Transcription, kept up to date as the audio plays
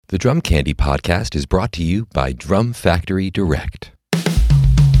The Drum Candy Podcast is brought to you by Drum Factory Direct.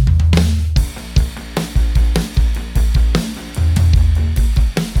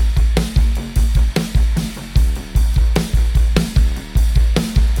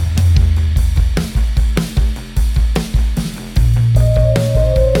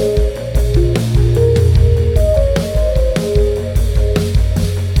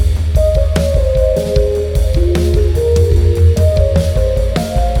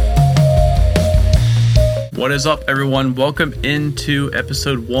 What is up, everyone? Welcome into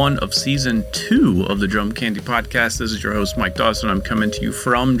episode 1 of season 2 of the Drum Candy Podcast. This is your host, Mike Dawson. I'm coming to you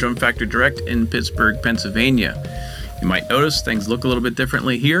from Drum Factory Direct in Pittsburgh, Pennsylvania. You might notice things look a little bit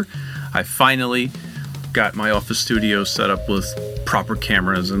differently here. I finally got my office studio set up with proper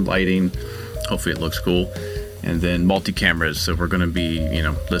cameras and lighting. Hopefully it looks cool. And then multi-cameras. So we're going to be,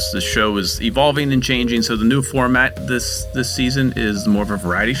 this show is evolving and changing. So the new format this season is more of a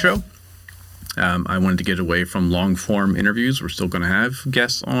variety show. I wanted to get away from long-form interviews. We're still going to have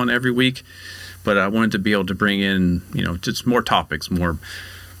guests on every week, but I wanted to be able to bring in, just more topics, more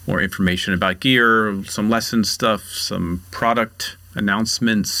information about gear, some lesson stuff, some product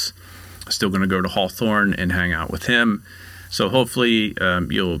announcements. Still going to go to Hawthorne and hang out with him. So hopefully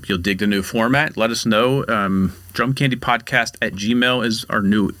you'll dig the new format. Let us know. drumcandypodcast@gmail is our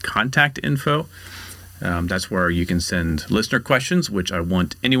new contact info. That's where you can send listener questions, which I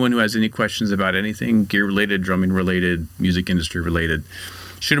want anyone who has any questions about anything gear-related, drumming-related, music industry-related,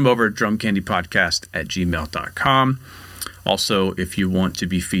 shoot them over at drumcandypodcast@gmail.com. Also, if you want to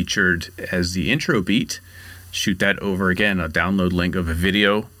be featured as the intro beat, shoot that over again, a download link of a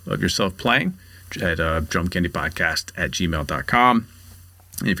video of yourself playing at drumcandypodcast@gmail.com.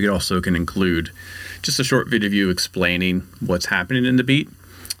 And if you also can include just a short video of you explaining what's happening in the beat,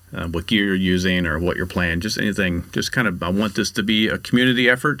 what gear you're using or what you're playing, just anything. Just kind of, I want this to be a community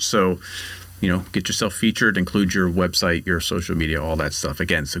effort. So, get yourself featured, include your website, your social media, all that stuff.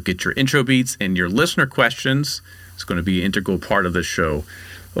 Again, so get your intro beats and your listener questions. It's going to be an integral part of the show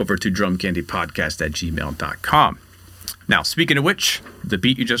over to drumcandypodcast@gmail.com. Now, speaking of which, the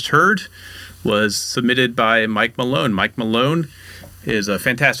beat you just heard was submitted by Mike Malone. Mike Malone is a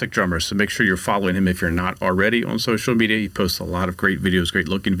fantastic drummer, so make sure you're following him if you're not already on social media. He posts a lot of great videos, great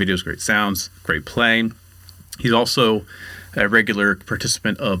looking videos, great sounds, great playing. He's also a regular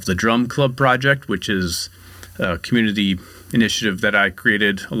participant of the Drum Club Project, which is a community initiative that I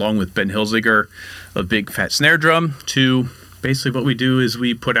created along with Ben Hilziger of Big Fat Snare Drum. To basically what we do is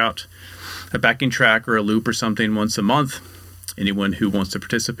we put out a backing track or a loop or something once a month. Anyone who wants to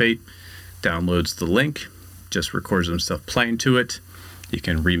participate downloads the link, just records themselves playing to it. You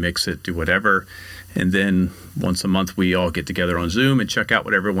can remix it, do whatever. And then once a month, we all get together on Zoom and check out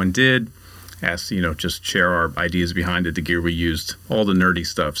what everyone did. Just share our ideas behind it, the gear we used, all the nerdy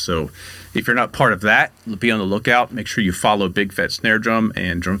stuff. So if you're not part of that, be on the lookout. Make sure you follow Big Fat Snare Drum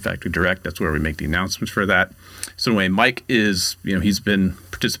and Drum Factory Direct. That's where we make the announcements for that. So anyway, Mike is, he's been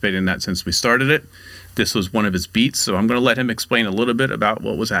participating in that since we started it. This was one of his beats. So I'm going to let him explain a little bit about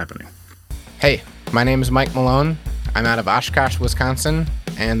what was happening. Hey, my name is Mike Malone. I'm out of Oshkosh, Wisconsin,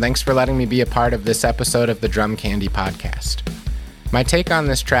 and thanks for letting me be a part of this episode of the Drum Candy Podcast. My take on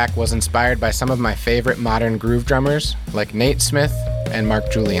this track was inspired by some of my favorite modern groove drummers, like Nate Smith and Mark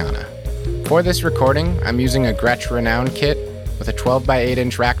Juliana. For this recording, I'm using a Gretsch Renown kit with a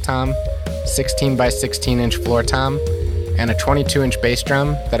 12x8-inch rack tom, 16x16-inch floor tom, and a 22-inch bass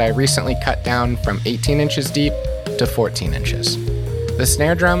drum that I recently cut down from 18 inches deep to 14 inches. The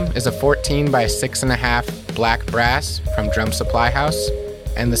snare drum is a 14 by 6.5 black brass from Drum Supply House,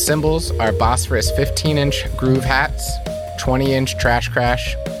 and the cymbals are Bosphorus 15-inch groove hats, 20-inch Trash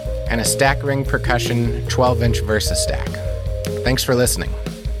Crash, and a Stack Ring Percussion 12-inch Versa stack. Thanks for listening.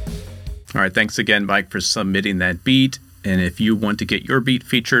 All right, thanks again, Mike, for submitting that beat. And if you want to get your beat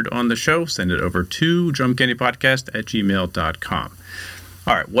featured on the show, send it over to drumcandypodcast@gmail.com.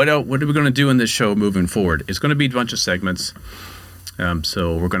 All right, what are we going to do in this show moving forward? It's going to be a bunch of segments.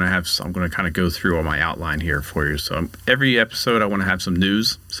 So I'm going to kind of go through all my outline here for you. So every episode I want to have some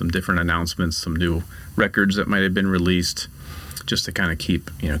news, some different announcements, some new records that might have been released, just to kind of keep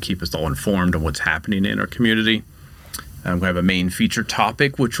us all informed on what's happening in our community. We have a main feature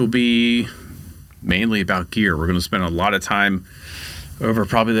topic, which will be mainly about gear. We're going to spend a lot of time over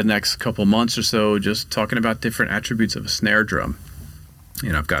probably the next couple months or so just talking about different attributes of a snare drum.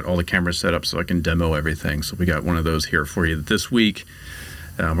 I've got all the cameras set up so I can demo everything. So we got one of those here for you this week.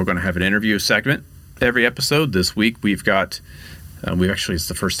 We're going to have an interview segment every episode. This week it's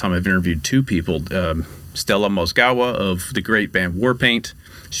the first time I've interviewed two people. Stella Mozgawa of the great band Warpaint.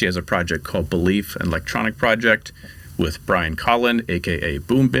 She has a project called Belief, an electronic project, with Brian Collin, aka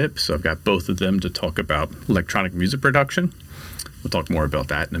Boom Bip. So I've got both of them to talk about electronic music production. We'll talk more about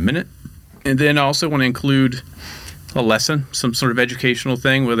that in a minute. And then I also want to include a lesson, some sort of educational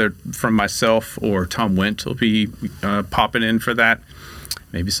thing, whether from myself or Tom Wendt will be popping in for that.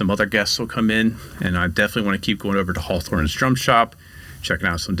 Maybe some other guests will come in, and I definitely want to keep going over to Hawthorne's Drum Shop, checking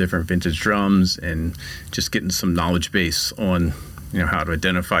out some different vintage drums, and just getting some knowledge base on how to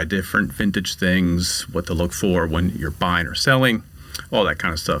identify different vintage things, what to look for when you're buying or selling, all that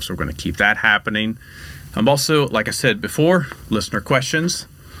kind of stuff. So we're going to keep that happening. I'm also, like I said before, listener questions.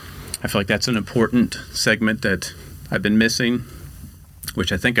 I feel like that's an important segment that I've been missing,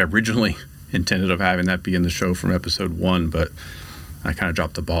 which I think I originally intended of having that be in the show from episode 1, but I kind of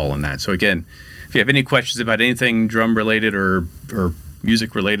dropped the ball on that. So again, if you have any questions about anything drum related or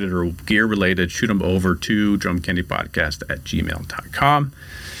music related or gear related, shoot them over to drumcandypodcast@gmail.com.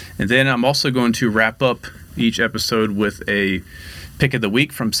 And then I'm also going to wrap up each episode with a pick of the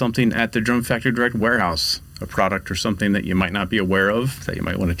week from something at the Drum Factory Direct warehouse, a product or something that you might not be aware of that you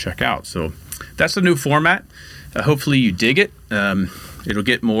might want to check out. So that's the new format. Hopefully you dig it. Hopefully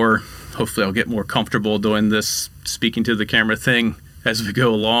I'll get more comfortable doing this speaking to the camera thing as we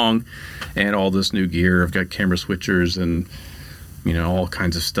go along, and all this new gear. I've got camera switchers and all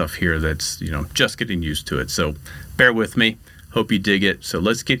kinds of stuff here that's just getting used to it. So bear with me. Hope you dig it. So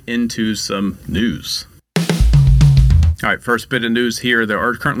let's get into some news. All right, first bit of news here. There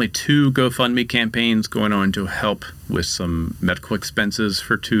are currently 2 GoFundMe campaigns going on to help with some medical expenses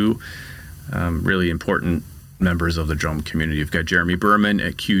for 2 really important members of the drum community. You've got Jeremy Berman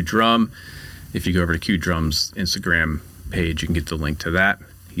at Q Drum. If you go over to Q Drum's Instagram page, you can get the link to that.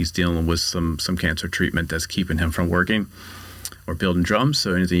 He's dealing with some cancer treatment that's keeping him from working or building drums.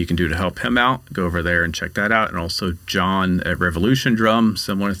 So anything you can do to help him out, go over there and check that out. And also John at Revolution Drum,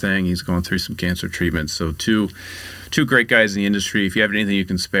 similar thing. He's going through some cancer treatment. So two great guys in the industry. If you have anything you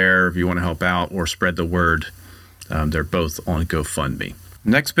can spare, if you want to help out or spread the word, they're both on GoFundMe.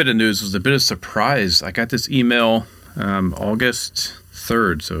 Next bit of news was a bit of surprise. I got this email August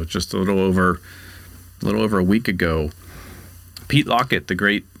 3rd, so just a little over a week ago. Pete Lockett, the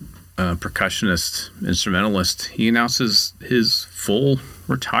great percussionist, instrumentalist, he announces his full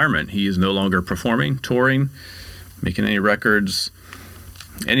retirement. He is no longer performing, touring, making any records,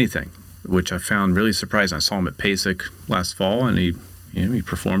 anything, which I found really surprising. I saw him at PASIC last fall, and he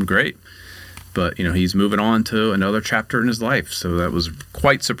performed great. But, he's moving on to another chapter in his life. So that was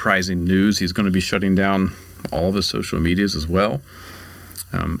quite surprising news. He's going to be shutting down all of his social medias as well.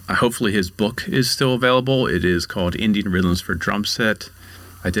 Hopefully his book is still available. It is called Indian Rhythms for Drum Set.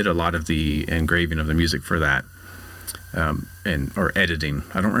 I did a lot of the engraving of the music for that, or editing.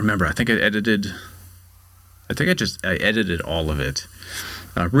 I don't remember. I edited all of it.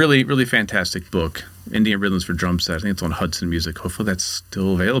 Really, really fantastic book, Indian Rhythms for Drum Set. I think it's on Hudson Music. Hopefully that's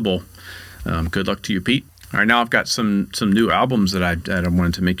still available. Good luck to you, Pete. All right, now I've got some new albums that I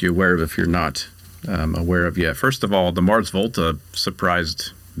wanted to make you aware of if you're not aware of yet. First of all, the Mars Volta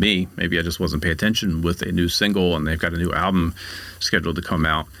surprised me. Maybe I just wasn't paying attention, with a new single, and they've got a new album scheduled to come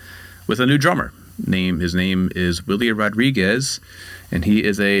out with a new drummer. His name is Willie Rodriguez, and he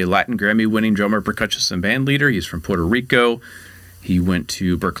is a Latin Grammy-winning drummer, percussionist, and band leader. He's from Puerto Rico. He went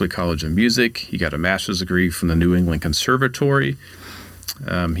to Berklee College of Music. He got a master's degree from the New England Conservatory.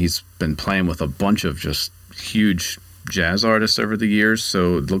 He's been playing with a bunch of just huge jazz artists over the years.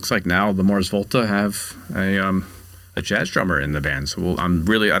 So it looks like now the Mars Volta have a jazz drummer in the band. So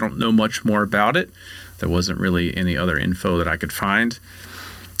I don't know much more about it. There wasn't really any other info that I could find.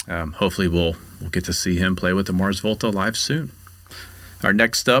 Hopefully we'll get to see him play with the Mars Volta live soon. Our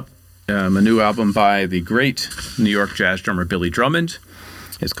next up, a new album by the great New York jazz drummer Billy Drummond.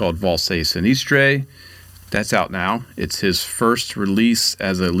 It's called Valse Sinistre. That's out now. It's his first release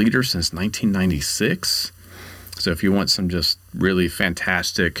as a leader since 1996. So if you want some just really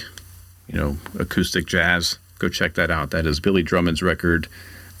fantastic, acoustic jazz, go check that out. That is Billy Drummond's record,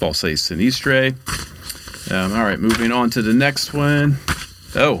 Valse Sinistre. All right, moving on to the next one.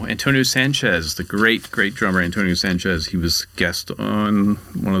 Oh, Antonio Sanchez, the great drummer Antonio Sanchez. He was guest on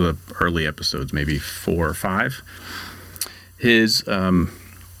one of the early episodes, maybe 4 or 5. His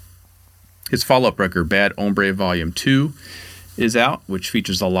follow-up record, Bad Hombre Volume 2, is out, which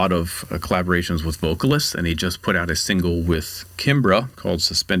features a lot of collaborations with vocalists, and he just put out a single with Kimbra called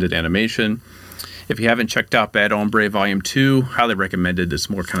Suspended Animation. If you haven't checked out Bad Hombre Volume 2, highly recommended. It's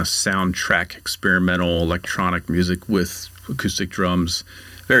more kind of soundtrack, experimental, electronic music with acoustic drums.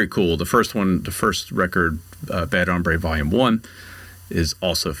 Very cool. The first record, Bad Hombre Volume 1, is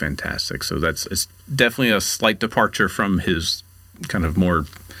also fantastic. So it's definitely a slight departure from his kind of more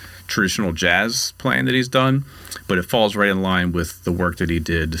traditional jazz playing that he's done, but it falls right in line with the work that he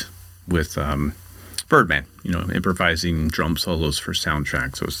did with Birdman, improvising drum solos for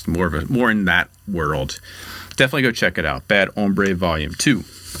soundtracks. So it's more in that world. Definitely go check it out. Bad Hombre Volume 2.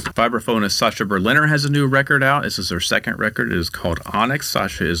 Vibraphonist Sascha Berliner has a new record out. This is her second record. It is called Onyx.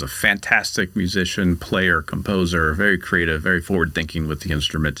 Sascha is a fantastic musician, player, composer, very creative, very forward-thinking with the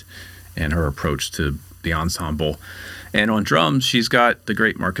instrument and her approach to the ensemble. And on drums, she's got the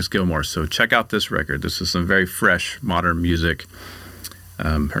great Marcus Gilmore. So check out this record. This is some very fresh, modern music.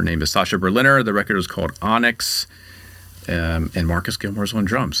 Her name is Sascha Berliner. The record is called Onyx. And Marcus Gilmore's on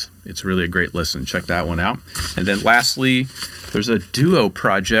drums. It's really a great listen. Check that one out. And then lastly, there's a duo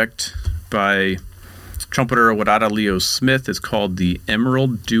project by trumpeter Wadada Leo Smith. It's called the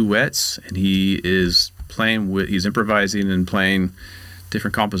Emerald Duets, and he's improvising and playing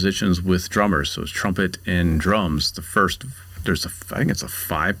different compositions with drummers. So it's trumpet and drums. I think it's a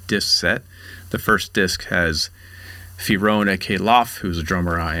 5-disc set. The first disc has Firon Ekelaf, who's a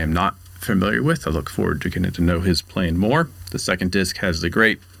drummer I am not familiar with. I look forward to getting to know his playing more. The second disc has the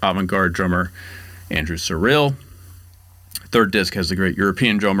great avant-garde drummer Andrew Cyril. Third disc has the great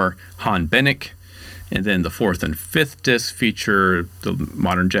European drummer Han Bennick. And then the fourth and fifth disc feature the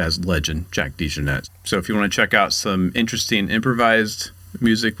modern jazz legend Jack DeJohnette. So if you want to check out some interesting improvised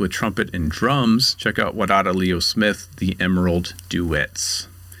music with trumpet and drums, check out Wadada Leo Smith, the Emerald Duets.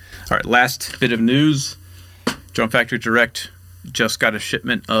 All right, last bit of news. Drum Factory Direct just got a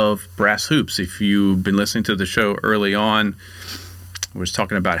shipment of brass hoops. If you've been listening to the show early on, I was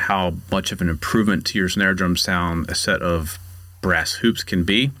talking about how much of an improvement to your snare drum sound a set of brass hoops can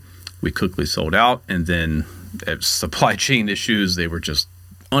be. We quickly sold out, and then supply chain issues, they were just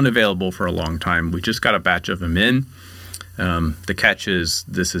unavailable for a long time. We just got a batch of them in. The catch is,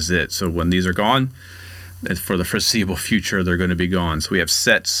 this is it. So when these are gone, for the foreseeable future, they're going to be gone. So we have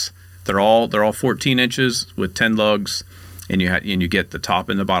sets. They're all 14 inches with 10 lugs. And you get the top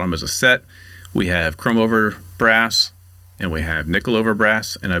and the bottom as a set. We have chrome over brass, and we have nickel over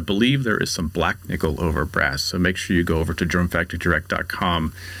brass, and I believe there is some black nickel over brass. So make sure you go over to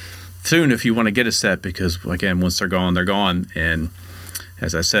drumfactorydirect.com soon if you want to get a set, because again, once they're gone, they're gone. And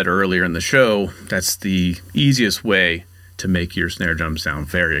as I said earlier in the show, that's the easiest way to make your snare drum sound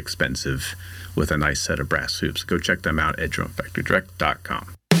very expensive with a nice set of brass hoops. Go check them out at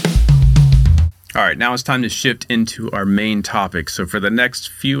drumfactorydirect.com. All right, now it's time to shift into our main topic. So for the next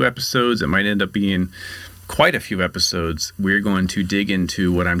few episodes, it might end up being quite a few episodes, we're going to dig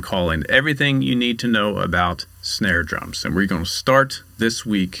into what I'm calling everything you need to know about snare drums. And we're going to start this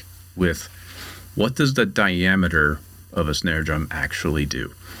week with, what does the diameter of a snare drum actually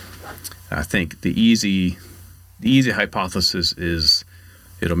do? I think the easy hypothesis is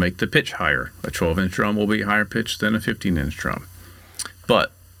it'll make the pitch higher. A 12-inch drum will be higher pitched than a 15-inch drum.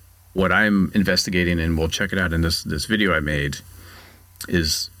 But what I'm investigating, and we'll check it out in this video I made,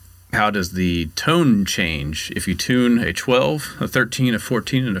 is how does the tone change if you tune a 12, a 13, a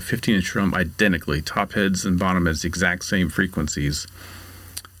 14, and a 15-inch drum identically, top heads and bottom heads, the exact same frequencies?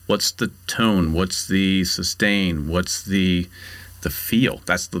 What's the tone? What's the sustain? What's the feel?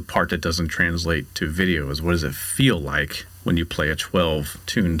 That's the part that doesn't translate to video, is what does it feel like when you play a 12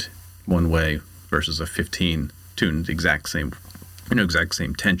 tuned one way versus a 15 tuned the exact same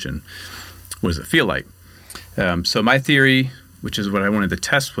tension. What does it feel like? So my theory, which is what I wanted to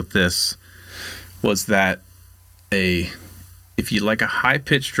test with this, was that if you like a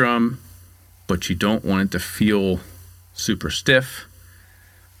high-pitched drum, but you don't want it to feel super stiff,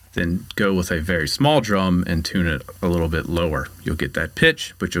 then go with a very small drum and tune it a little bit lower. You'll get that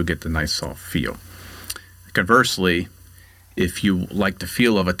pitch, but you'll get the nice soft feel. Conversely, if you like the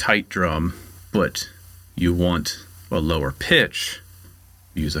feel of a tight drum, but you want a lower pitch,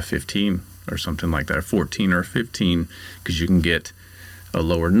 use a 15 or something like that, a 14 or a 15, because you can get a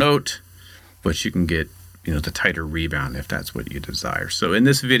lower note, but you can get the tighter rebound if that's what you desire. So in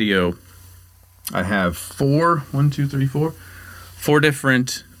this video, I have four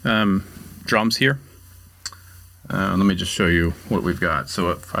different drums here. Let me just show you what we've got.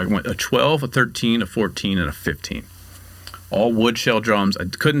 So if I went a 12, a 13, a 14, and a 15. All wood shell drums. I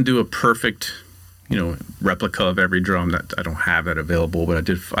couldn't do a perfect replica of every drum. That I don't have that available, but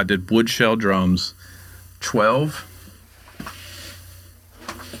I did wood shell drums. 12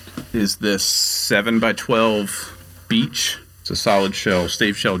 is this 7x12 Beech. It's a solid shell,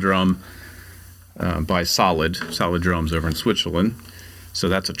 stave shell drum by Solid Drums over in Switzerland. So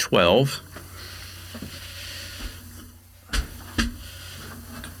that's a 12.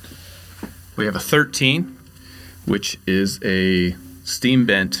 We have a 13, which is a steam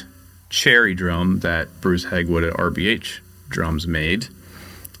bent cherry drum that Bruce Hegwood at RBH Drums made.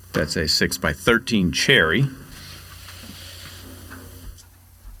 That's a 6x13 cherry.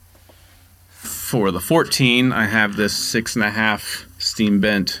 For the 14, I have this 6.5 steam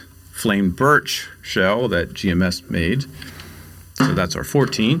bent flamed birch shell that GMS made. So that's our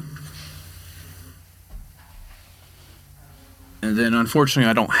 14. And then unfortunately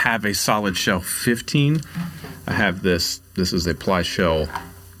I don't have a solid shell 15. I have this is a ply shell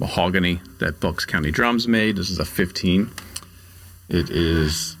mahogany that Bucks County Drums made. This is a 15. It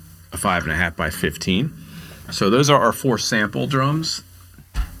is a 5.5 by 15. So those are our 4 sample drums.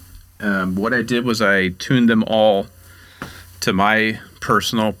 What I did was I tuned them all to my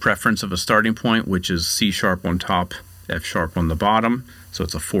personal preference of a starting point, which is C sharp on top, F sharp on the bottom. So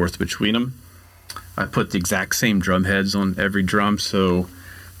it's a fourth between them. I put the exact same drum heads on every drum, so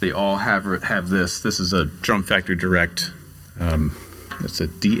they all have this. This is a Drum Factory Direct. It's a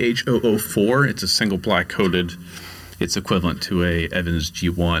DH004. It's a single black coated. It's equivalent to a Evans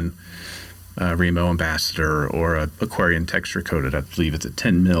G1 Remo Ambassador or a Aquarian texture coated. I believe it's a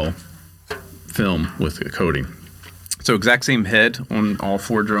 10 mil film with a coating. So exact same head on all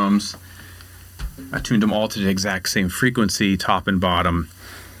 4 drums. I tuned them all to the exact same frequency, top and bottom,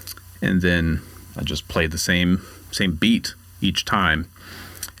 and then I just played the same beat each time.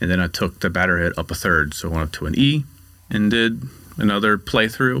 And then I took the batter head up a third, so I went up to an E and did another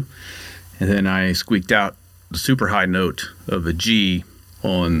playthrough, and then I squeaked out the super high note of a G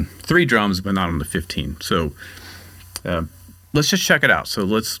on 3 drums, but not on the 15. So let's just check it out. So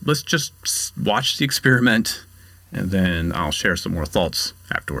let's just watch the experiment, and then I'll share some more thoughts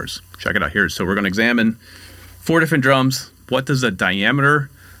afterwards. Check it out here. So we're going to examine 4 different drums. What does the diameter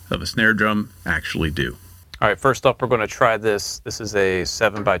of a snare drum actually do? All right, first up, we're going to try this. This is a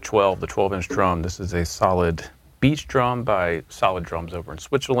 7x12, the 12-inch drum. This is a solid beach drum by Solid Drums over in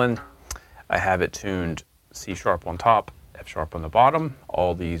Switzerland. I have it tuned C sharp on top, F sharp on the bottom.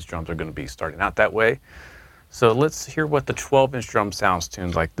 All these drums are going to be starting out that way. So let's hear what the 12-inch drum sounds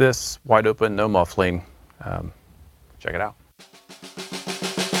tuned like this, wide open, no muffling. Check it out.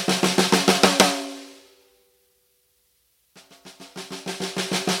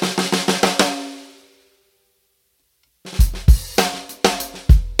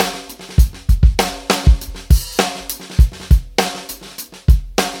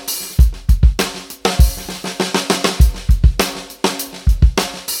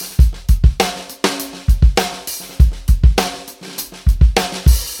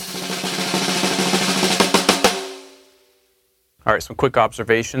 All right, some quick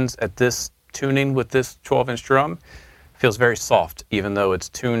observations. At this tuning with this 12-inch drum, feels very soft, even though it's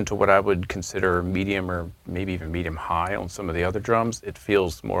tuned to what I would consider medium or maybe even medium high on some of the other drums. It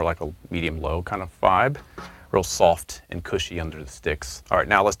feels more like a medium low kind of vibe, real soft and cushy under the sticks. All right,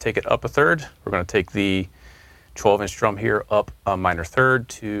 now let's take it up a third. We're going to take the 12-inch drum here up a minor third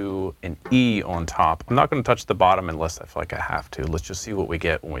to an E on top. I'm not going to touch the bottom unless I feel like I have to. Let's just see what we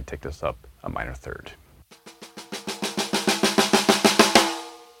get when we take this up a minor third.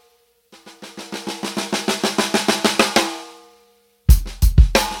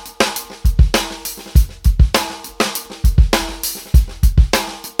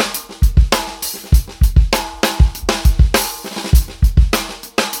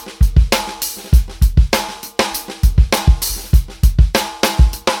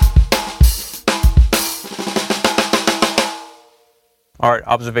 All right,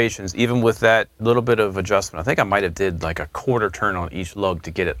 observations. Even with that little bit of adjustment, I think I might have did like a quarter turn on each lug to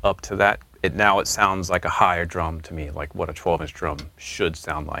get it up to that. Now it sounds like a higher drum to me, like what a 12-inch drum should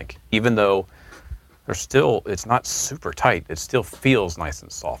sound like. Even though it's not super tight, it still feels nice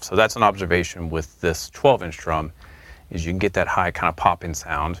and soft. So that's an observation with this 12-inch drum, is you can get that high kind of popping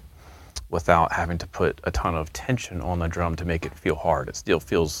sound without having to put a ton of tension on the drum to make it feel hard. It still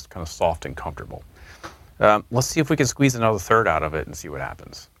feels kind of soft and comfortable. Let's see if we can squeeze another third out of it and see what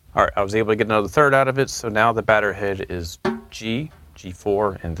happens. All right, I was able to get another third out of it, so now the batter head is G,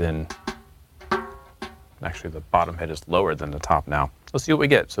 G4, and then actually the bottom head is lower than the top now. Let's see what we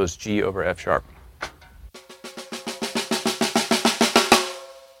get. So it's G over F sharp.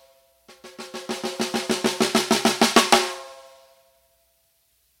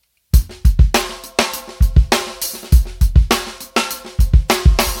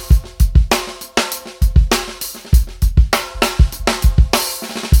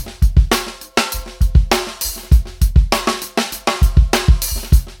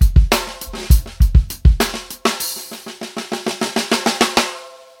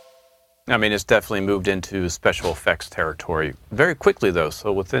 I mean, it's definitely moved into special effects territory very quickly, though.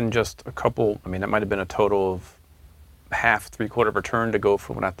 So within just a couple, I mean, that might have been a total of half, 3/4 of a turn to go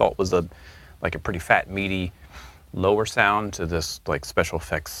from what I thought was like a pretty fat, meaty lower sound to this like special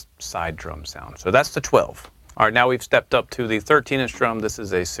effects side drum sound. So that's the 12. All right, now we've stepped up to the 13-inch drum. This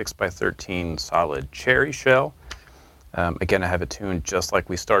is a 6x13 solid cherry shell. Again, I have it tuned just like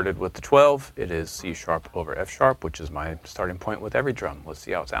we started with the 12. It is C sharp over F sharp, which is my starting point with every drum. Let's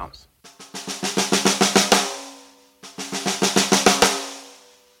see how it sounds.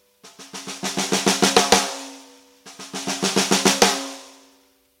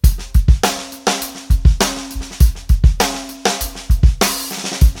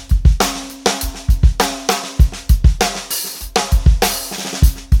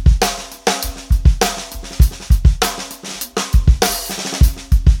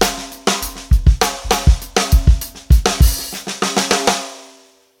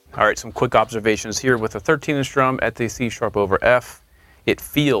 All right, some quick observations here with the 13-inch drum at the C sharp over F. It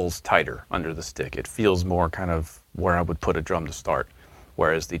feels tighter under the stick. It feels more kind of where I would put a drum to start.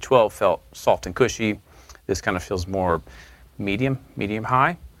 Whereas the 12 felt soft and cushy. This kind of feels more medium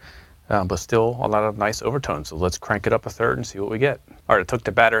high, but still a lot of nice overtones. So let's crank it up a third and see what we get. All right, I took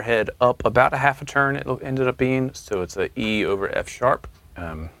the batter head up about a half a turn it ended up being. So it's a E over F sharp.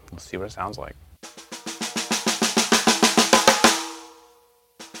 Let's see what it sounds like.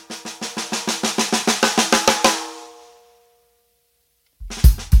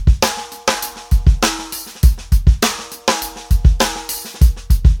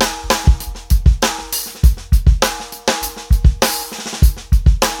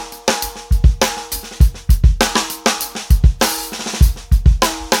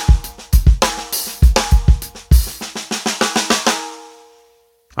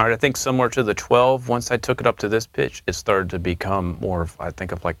 All right, I think similar to the 12, once I took it up to this pitch, it started to become more of, I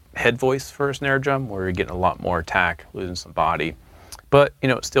think of like head voice for a snare drum, where you're getting a lot more attack, losing some body. But, you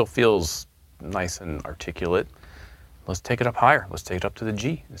know, it still feels nice and articulate. Let's take it up higher. Let's take it up to the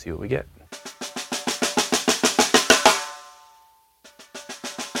G and see what we get.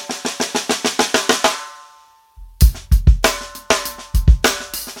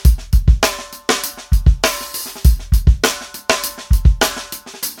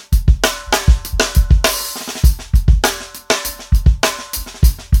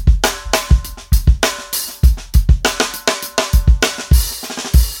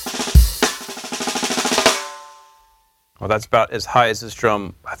 Well, that's about as high as this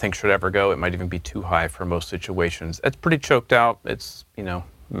drum I think should ever go. It might even be too high for most situations. It's pretty choked out. It's, you know,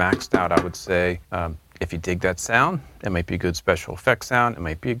 maxed out, I would say. If you dig that sound, it might be a good special effects sound. It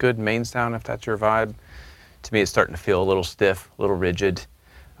might be a good main sound if that's your vibe. To me, it's starting to feel a little stiff, a little rigid.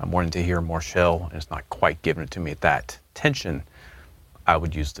 I'm wanting to hear more shell, and it's not quite giving it to me at that tension. I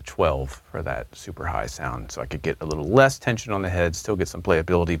would use the 12 for that super high sound, so I could get a little less tension on the head, still get some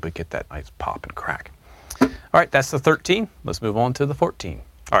playability, but get that nice pop and crack. All right, that's the 13. Let's move on to the 14.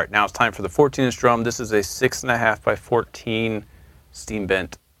 All right, now it's time for the 14-inch drum. This is a 6.5 by 14 steam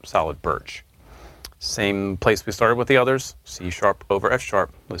bent solid birch. Same place we started with the others, C sharp over F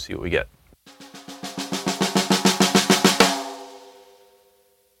sharp. Let's see what we get.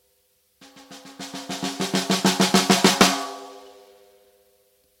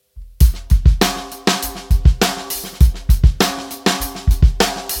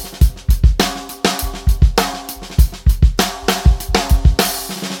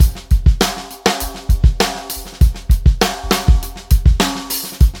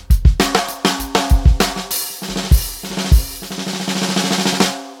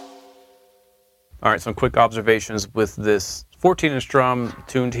 All right, some quick observations with this 14-inch drum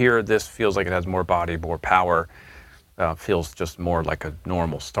tuned here. This feels like it has more body, more power. Feels just more like a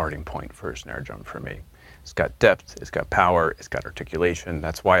normal starting point for a snare drum for me. It's got depth, it's got power, it's got articulation.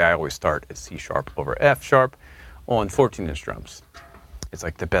 That's why I always start at C sharp over F sharp on 14-inch drums. It's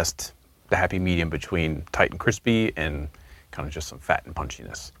like the happy medium between tight and crispy and kind of just some fat and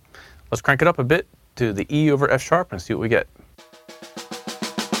punchiness. Let's crank it up a bit to the E over F sharp and see what we get.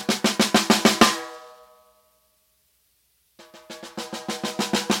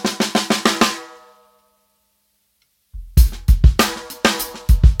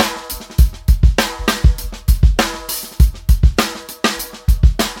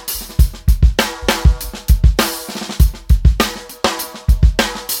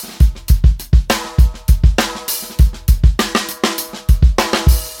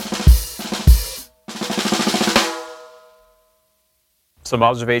 Some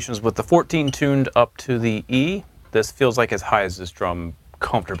observations with the 14 tuned up to the E. This feels like as high as this drum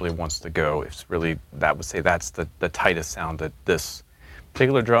comfortably wants to go. It's really, that would say that's the tightest sound that this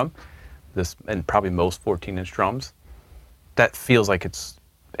particular drum, this and probably most 14-inch drums, that feels like it's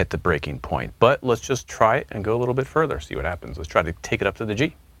at the breaking point. But let's just try it and go a little bit further, see what happens. Let's try to take it up to the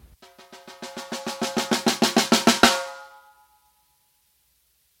G.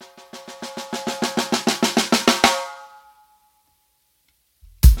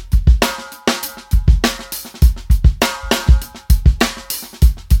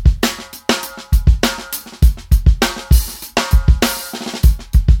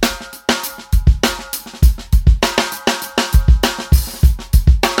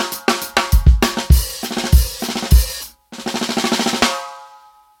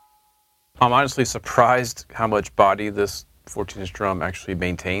 I'm honestly surprised how much body this 14-inch drum actually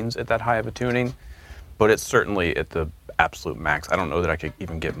maintains at that high of a tuning, but it's certainly at the absolute max. I don't know that I could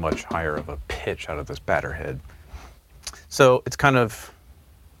even get much higher of a pitch out of this batter head. So it's kind of,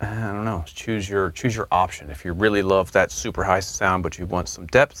 I don't know, choose your option. If you really love that super high sound, but you want some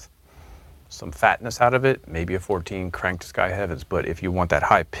depth, some fatness out of it, maybe a 14 cranked Sky Heavens. But if you want that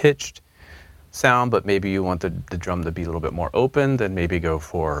high pitched sound, but maybe you want the drum to be a little bit more open, then maybe go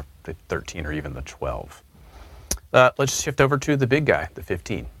for the 13 or even the 12. Let's shift over to the big guy, the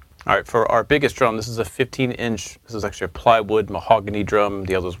 15. All right, for our biggest drum, this is a 15-inch. This is actually a plywood mahogany drum.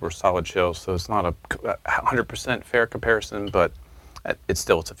 The others were solid shells, so it's not a 100% fair comparison, but it's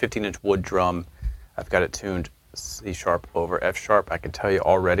a 15-inch wood drum. I've got it tuned C sharp over F sharp. I can tell you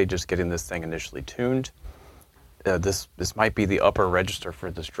already, just getting this thing initially tuned, this might be the upper register for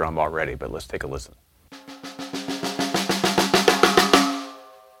this drum already, but let's take a listen.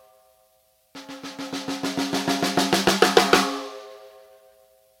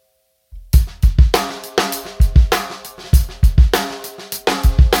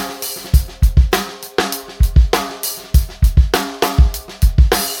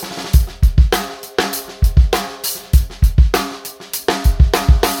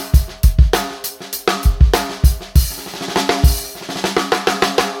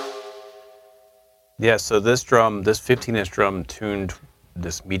 Yeah, so this 15-inch drum tuned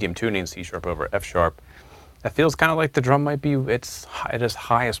this medium tuning, C sharp over F sharp, that feels kind of like the drum might be at its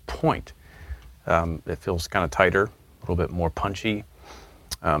highest point. It feels kind of tighter, a little bit more punchy.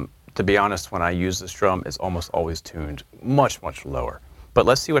 To be honest, when I use this drum, it's almost always tuned much, much lower. But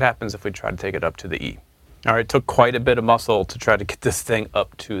let's see what happens if we try to take it up to the E. All right, it took quite a bit of muscle to try to get this thing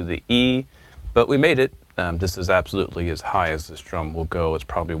up to the E, but we made it. This is absolutely as high as this drum will go. It's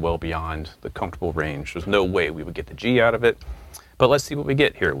probably well beyond the comfortable range. There's no way we would get the G out of it. But let's see what we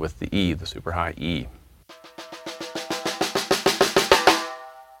get here with the E, the super high E.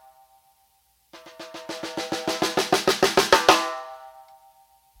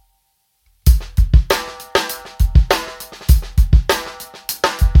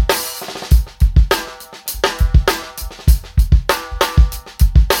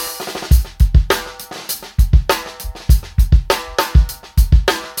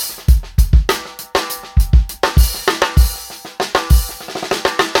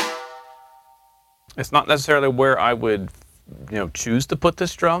 It's not necessarily where I would, choose to put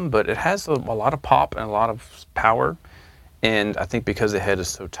this drum, but it has a lot of pop and a lot of power. And I think because the head is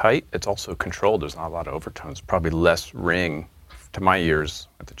so tight, it's also controlled. There's not a lot of overtones, probably less ring to my ears.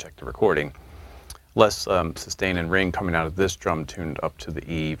 I have to check the recording. Less sustain and ring coming out of this drum tuned up to the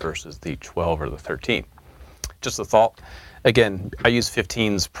E versus the 12 or the 13. Just a thought. Again, I use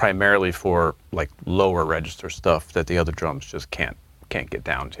 15s primarily for like lower register stuff that the other drums just can't get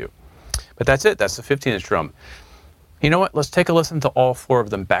down to. But that's it. That's the 15-inch drum. You know what? Let's take a listen to all four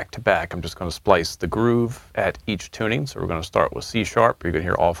of them back to back. I'm just going to splice the groove at each tuning. So we're going to start with C sharp. You're going to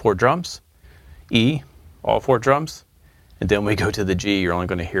hear all four drums. E, all four drums. And then we go to the G. You're only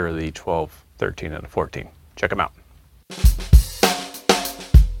going to hear the 12, 13, and the 14. Check them out.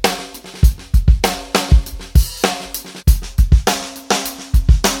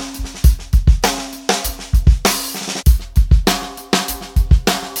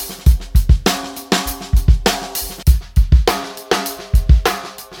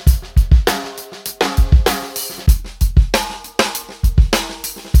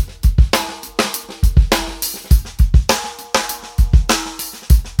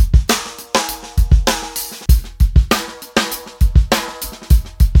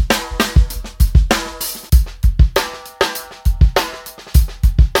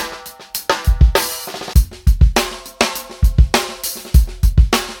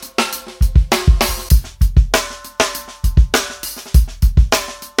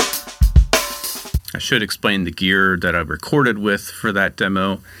 Should explain the gear that I recorded with for that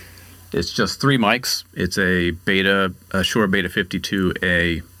demo. It's just 3 mics. It's a Shure Beta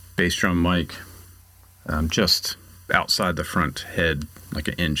 52A bass drum mic, just outside the front head, like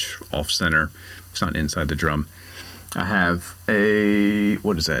an inch off center. It's not inside the drum. I have a,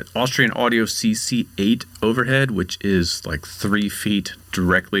 Austrian Audio CC8 overhead, which is like 3 feet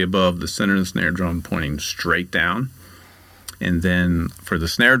directly above the center of the snare drum, pointing straight down. And then for the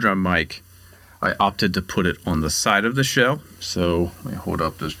snare drum mic, I opted to put it on the side of the shell. So let me hold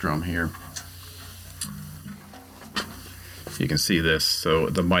up this drum here. You can see this. So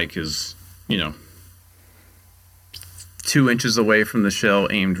the mic is, 2 inches away from the shell,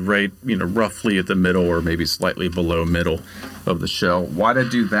 aimed right, roughly at the middle or maybe slightly below middle of the shell. Why'd I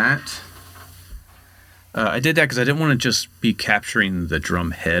do that? I did that because I didn't want to just be capturing the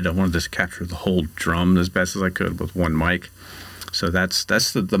drum head. I wanted to capture the whole drum as best as I could with one mic. So that's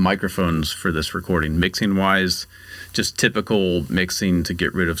the microphones for this recording. Mixing wise, just typical mixing to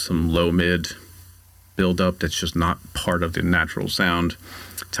get rid of some low mid buildup that's just not part of the natural sound.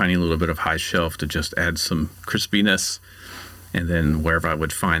 Tiny little bit of high shelf to just add some crispiness. And then wherever I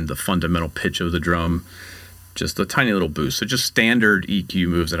would find the fundamental pitch of the drum, just a tiny little boost. So just standard EQ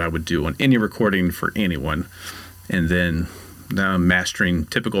moves that I would do on any recording for anyone. And then mastering,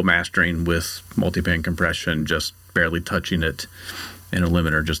 typical mastering with multiband compression, just barely touching it, and a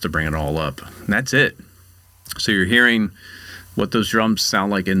limiter just to bring it all up. And that's it. So you're hearing what those drums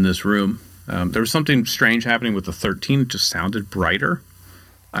sound like in this room. There was something strange happening with the 13. It just sounded brighter.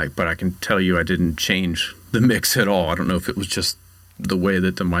 But I can tell you I didn't change the mix at all. I don't know if it was just the way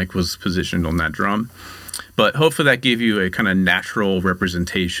that the mic was positioned on that drum. But hopefully that gave you a kind of natural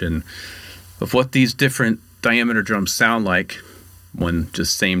representation of what these different diameter drums sound like when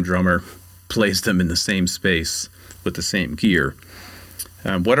just same drummer plays them in the same space with the same gear.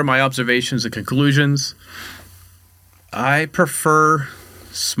 What are my observations and conclusions? I prefer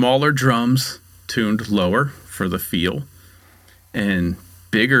smaller drums tuned lower for the feel, and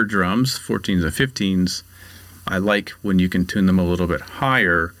bigger drums, 14s and 15s, I like when you can tune them a little bit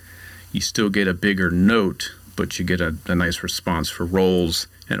higher. You still get a bigger note, but you get a nice response for rolls.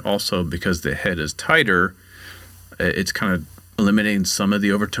 And also because the head is tighter, it's kind of eliminating some of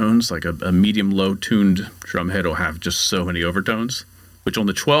the overtones. Like a medium low tuned drum head will have just so many overtones, which on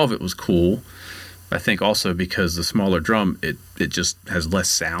the 12 it was cool. I think also because the smaller drum, it just has less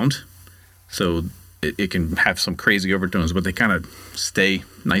sound. So it can have some crazy overtones, but they kind of stay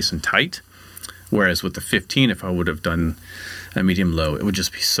nice and tight. Whereas with the 15, if I would have done a medium low, it would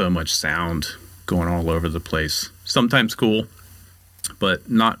just be so much sound going all over the place. Sometimes cool, but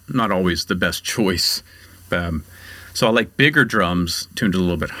not always the best choice. So I like bigger drums tuned a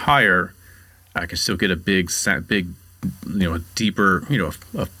little bit higher. I can still get a big, deeper,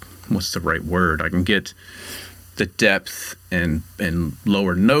 what's the right word? I can get the depth and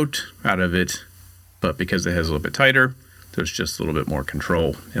lower note out of it, but because it has a little bit tighter, there's just a little bit more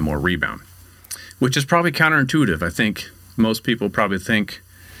control and more rebound, which is probably counterintuitive. I think most people probably think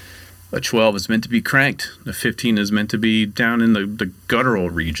a 12 is meant to be cranked. A 15 is meant to be down in the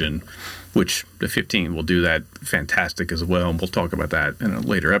guttural region, which the 15 will do that fantastic as well. And we'll talk about that in a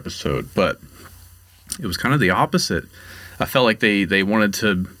later episode. But it was kind of the opposite. I felt like they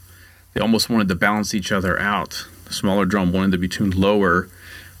almost wanted to balance each other out. The smaller drum wanted to be tuned lower.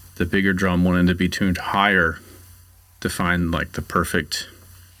 The bigger drum wanted to be tuned higher to find like the perfect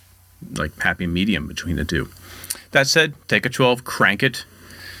happy medium between the two. That said, take a 12, crank it.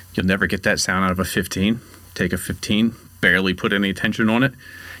 You'll never get that sound out of a 15. Take a 15, barely put any tension on it.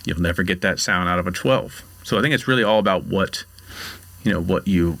 You'll never get that sound out of a 12. So I think it's really all about what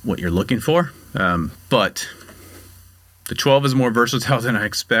you're looking for. But the 12 is more versatile than I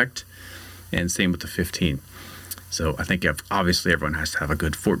expect, and same with the 15. So I think obviously everyone has to have a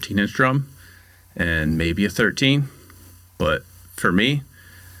good 14-inch drum and maybe a 13. But for me,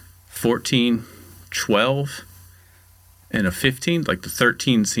 14, 12, and a 15, like the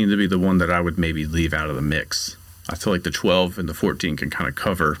 13 seemed to be the one that I would maybe leave out of the mix. I feel like the 12 and the 14 can kind of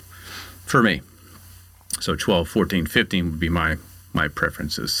cover for me. So 12, 14, 15 would be my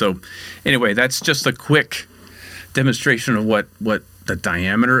preferences. So anyway, that's just a quick demonstration of what the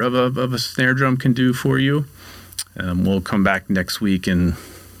diameter of a snare drum can do for you. We'll come back next week and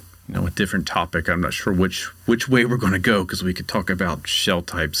a different topic. I'm not sure which way we're going to go, because we could talk about shell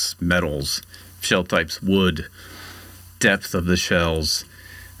types, metals, shell types, wood, depth of the shells.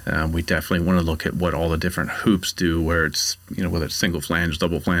 We definitely want to look at what all the different hoops do, where it's, whether it's single flange,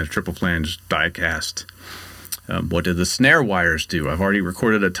 double flange, triple flange, die cast. What do the snare wires do? I've already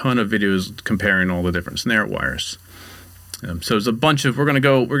recorded a ton of videos comparing all the different snare wires. So there's a bunch of, we're going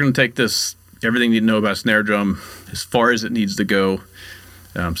to take this, everything you need to know about a snare drum as far as it needs to go.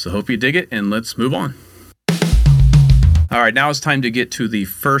 So hope you dig it, and let's move on. All right, now it's time to get to the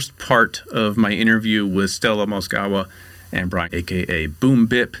first part of my interview with Stella Moskawa and Brian, aka Boom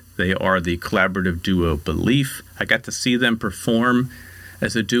Bip. They are the collaborative duo Belief. I got to see them perform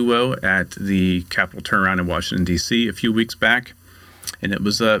as a duo at the Capitol Turnaround in Washington, D.C. a few weeks back. And it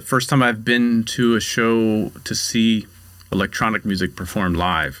was the first time I've been to a show to see electronic music performed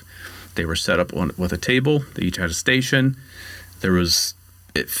live. They were set up with a table. They each had a station. There was,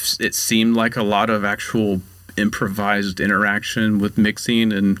 it seemed like a lot of actual improvised interaction with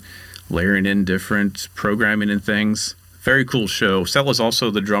mixing and layering in different programming and things. Very cool show. Stella's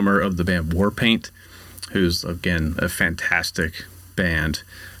also the drummer of the band Warpaint, who's, again, a fantastic band.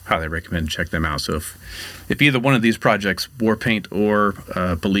 Highly recommend check them out. So if either one of these projects, Warpaint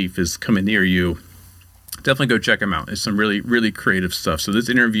or Belief, is coming near you, definitely go check them out. It's some really, really creative stuff. So this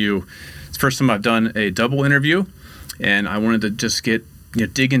interview, it's the first time I've done a double interview, and I wanted to just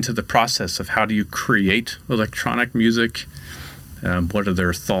dig into the process of how do you create electronic music. What are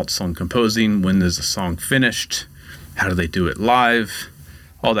their thoughts on composing? When is a song finished? How do they do it live?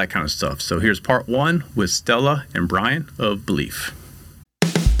 All that kind of stuff. So here's part 1 with Stella and Brian of Belief.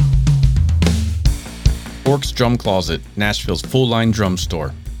 Forks Drum Closet, Nashville's full-line drum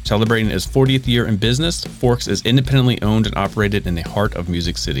store. Celebrating its 40th year in business, Forks is independently owned and operated in the heart of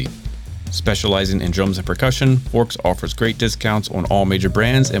Music City. Specializing in drums and percussion, Forks offers great discounts on all major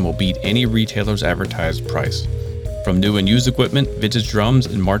brands and will beat any retailer's advertised price. From new and used equipment, vintage drums,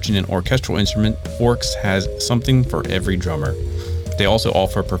 and marching and orchestral instrument, Forks has something for every drummer. They also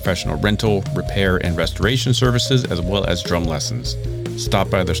offer professional rental, repair, and restoration services, as well as drum lessons. Stop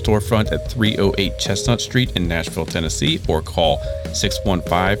by their storefront at 308 Chestnut Street in Nashville, Tennessee, or call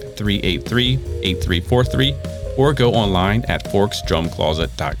 615-383-8343, or go online at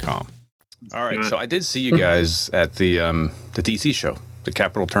forksdrumcloset.com. All right, so I did see you guys at the DC show, the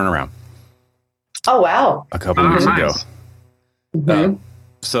Capitol Turnaround. Oh, wow. A couple weeks ago. Mm-hmm.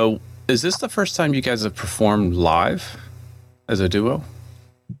 So is this the first time you guys have performed live as a duo?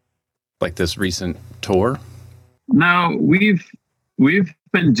 Like this recent tour? No, we've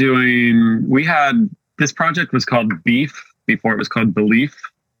been doing, this project was called Beef before it was called Belief.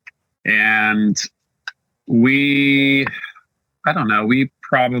 And we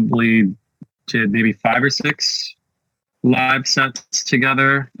probably did maybe 5 or 6 live sets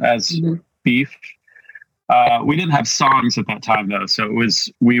together as Beef. We didn't have songs at that time though. So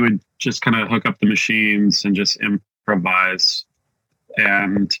we would just kind of hook up the machines and just improvise.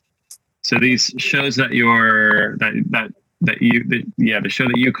 And so these shows that the show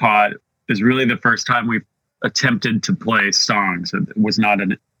that you caught is really the first time we attempted to play songs. It was not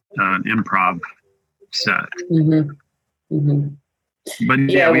an improv set. But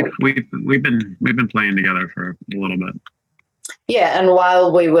we've been playing together for a little bit. Yeah, and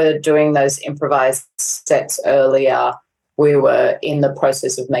while we were doing those improvised sets earlier, we were in the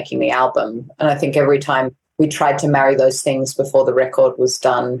process of making the album. And I think every time we tried to marry those things before the record was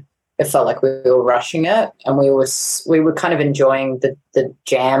done, it felt like we were rushing it, and we were kind of enjoying the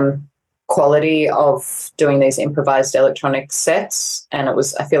jam quality of doing these improvised electronic sets, and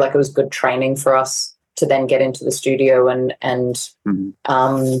I feel like it was good training for us to then get into the studio and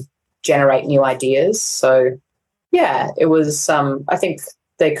generate new ideas. So yeah, it was. I think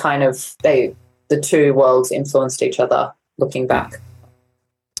the two worlds influenced each other. Looking back.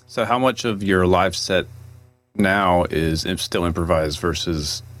 So how much of your live set now is still improvised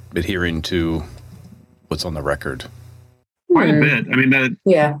versus adhering to what's on the record? Quite a bit. I mean,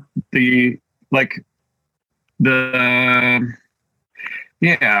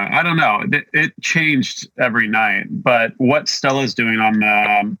 I don't know. It changed every night, but what Stella's doing on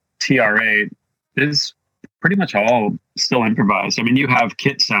the TR8 is pretty much all still improvised. I mean, you have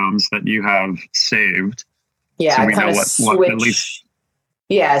kit sounds that you have saved. Yeah, so I kind of switch.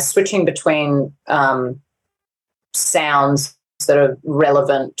 Yeah, switching between sounds that are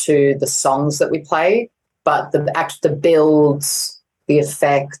relevant to the songs that we play, but the builds, the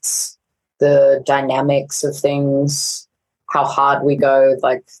effects, the dynamics of things, how hard we go,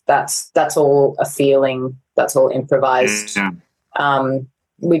 like that's all a feeling. That's all improvised. Yeah.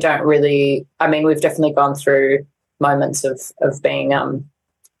 We don't really. I mean, we've definitely gone through moments of being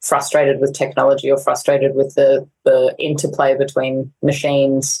frustrated with technology or frustrated with the interplay between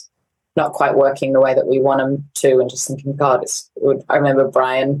machines not quite working the way that we want them to, and just thinking, God, I remember,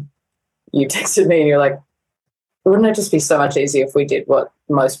 Brian, you texted me and you're like, wouldn't it just be so much easier if we did what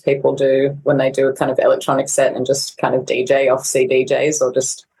most people do when they do a kind of electronic set and just kind of DJ off CDJs or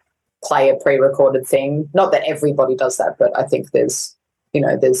just play a pre-recorded thing? Not that everybody does that, but I think there's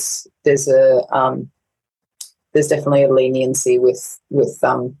definitely a leniency with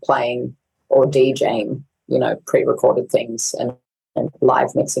playing or DJing, pre-recorded things and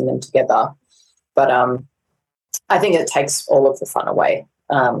live mixing them together. But I think it takes all of the fun away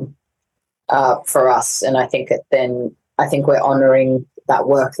for us, and I think we're honouring that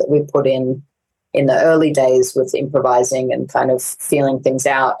work that we put in the early days with improvising and kind of feeling things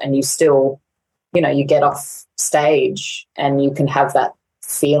out. And you still, you get off stage and you can have that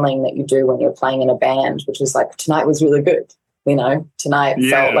feeling that you do when you're playing in a band, which is like, tonight was really good. Tonight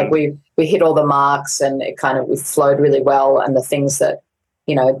felt like we hit all the marks and we flowed really well. And the things that,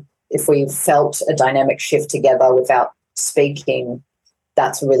 if we felt a dynamic shift together without speaking,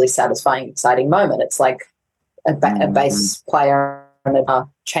 that's a really satisfying, exciting moment. It's like a bass player are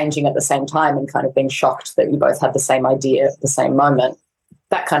changing at the same time and kind of being shocked that you both had the same idea at the same moment.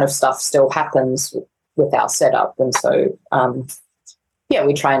 That kind of stuff still happens with our setup. And so,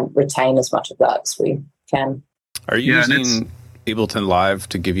 we try and retain as much of that as we can. Are you using Ableton Live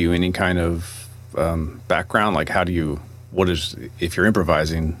to give you any kind of background? Like if you're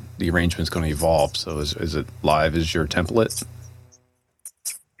improvising, the arrangement's going to evolve. So is it Live as your template?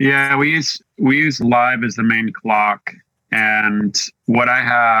 Yeah, we use Live as the main clock. And what I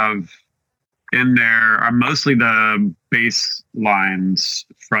have in there are mostly the bass lines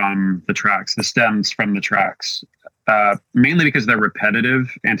from the tracks, the stems from the tracks, mainly because they're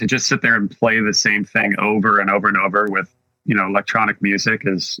repetitive, and to just sit there and play the same thing over and over and over with, electronic music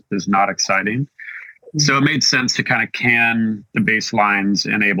is not exciting. So it made sense to kind of can the bass lines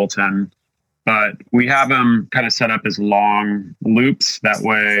in Ableton, but we have them kind of set up as long loops. That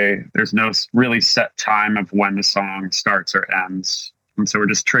way there's no really set time of when the song starts or ends. And so we're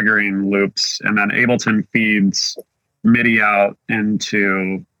just triggering loops, and then Ableton feeds MIDI out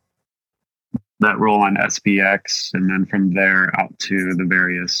into that Roland SPX, and then from there out to the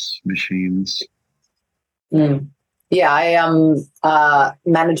various machines. Yeah, I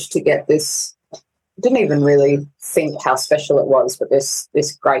managed to get this. Didn't even really think how special it was, but this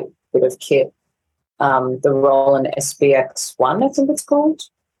great bit of kit, the Roland SPX1, I think it's called.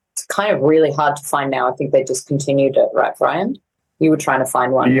 It's kind of really hard to find now. I think they discontinued it, right, Brian? You were trying to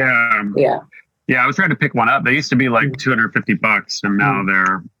find one. Yeah. I was trying to pick one up. They used to be like $250, and now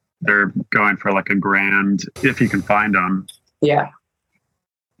they're going for like $1,000 if you can find them. Yeah.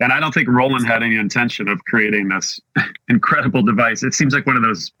 And I don't think Roland had any intention of creating this incredible device. It seems like one of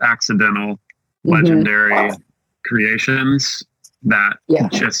those accidental, legendary creations that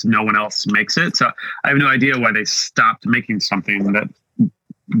just no one else makes it. So I have no idea why they stopped making something that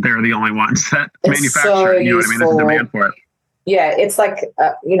they're the only ones that manufacture. So you know what I mean? There's a demand for it. Yeah, it's like,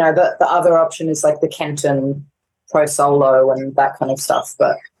 the other option is like the Kenton Pro Solo and that kind of stuff.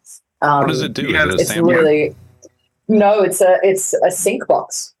 But what does it do? It's really... No, it's a sync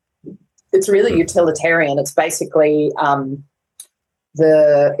box. It's really utilitarian. It's basically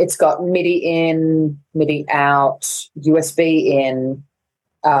it's got MIDI in, MIDI out, USB in,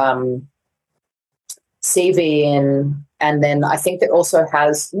 CV in, and then I think it also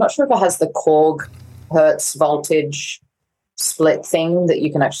has, I'm not sure if it has the Korg hertz voltage split thing that you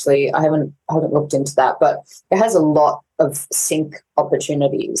can actually, I haven't looked into that, but it has a lot of sync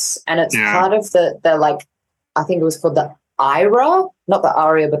opportunities, and it's part of the like, I think it was called the IRA, not the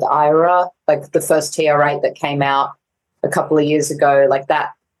ARIA, but the IRA, like the first TR8 that came out a couple of years ago, like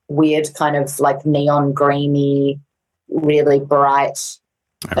that weird kind of like neon greeny, really bright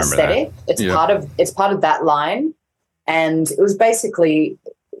aesthetic. It's part of that line. And it was basically,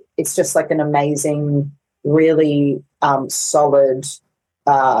 it's just like an amazing, really solid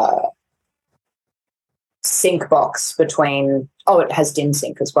sync box between, it has DIN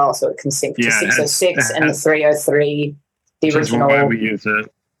sync as well, so it can sync to 606 and the 303, the original. Why we use it.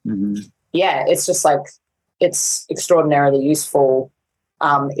 Yeah, it's just like, it's extraordinarily useful.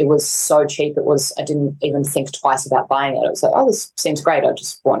 It was so cheap. I didn't even think twice about buying it. I was like, this seems great. I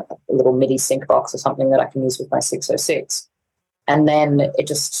just want a little MIDI sync box or something that I can use with my 606. And then they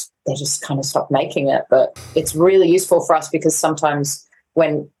just kind of stopped making it. But it's really useful for us because sometimes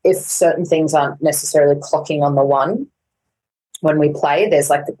if certain things aren't necessarily clocking on the one, when we play, there's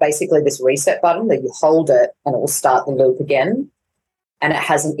like basically this reset button that you hold it and it will start the loop again. And it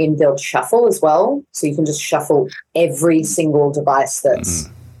has an inbuilt shuffle as well. So you can just shuffle every single device that's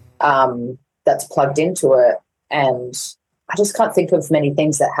plugged into it. And I just can't think of many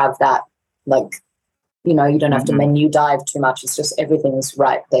things that have that, like, you don't have to menu dive too much. It's just everything's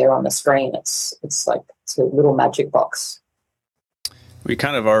right there on the screen. It's like, it's a little magic box. We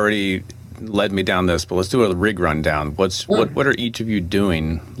kind of already led me down this, but let's do a rig rundown. What are each of you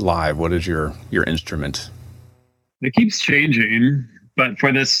doing live? What is your instrument? It keeps changing. But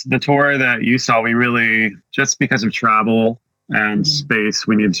for the tour that you saw, we really, just because of travel and space,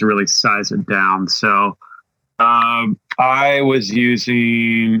 we needed to really size it down. So I was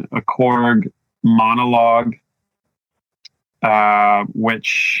using a Korg Monologue,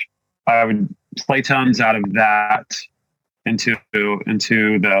 which I would play tones out of that into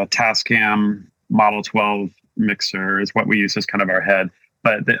the Tascam Model 12 mixer is what we use as kind of our head.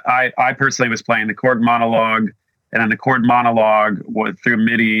 But I personally was playing the Korg Monologue, and then the Korg Monologue through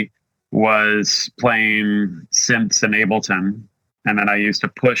MIDI was playing synths in Ableton. And then I used a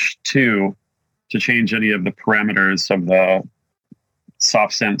push 2 to change any of the parameters of the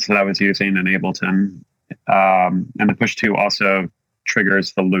soft synths that I was using in Ableton. And the push 2 also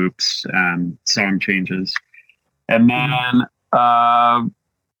triggers the loops and song changes. And then I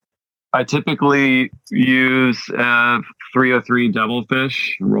typically use 303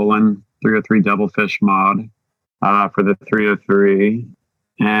 Devilfish, Roland 303 Devilfish mod for the 303.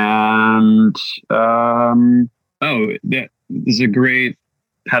 And there's a great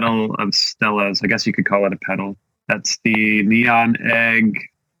pedal of Stella's. I guess you could call it a pedal. That's the Neon Egg.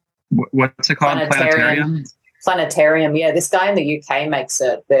 What's it called? Planetarium. Yeah, this guy in the UK makes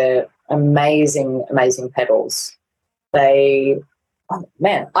it. They're amazing pedals. I've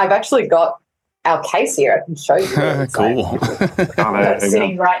actually got our case here. I can show you. Cool.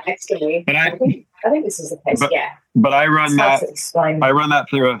 Sitting right next to me. But I think this is the case. Yeah. But I run that. I run that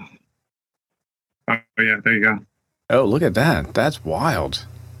through a. Oh yeah, there you go. Oh, look at that! That's wild.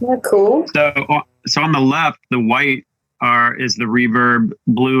 Yeah, cool. So on the left, the white is the reverb,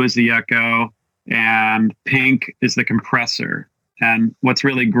 blue is the echo, and pink is the compressor. And what's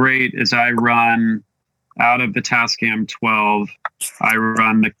really great is I run out of the Tascam 12. I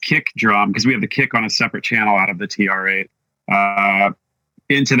run the kick drum because we have the kick on a separate channel out of the TR8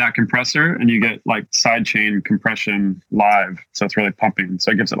 into that compressor, and you get like sidechain compression live. So it's really pumping.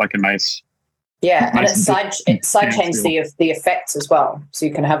 So it gives it like a nice. Yeah, and it sidechains the effects as well. So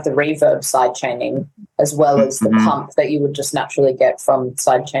you can have the reverb sidechaining as well as the pump that you would just naturally get from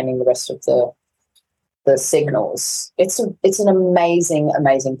sidechaining the rest of the signals. It's an amazing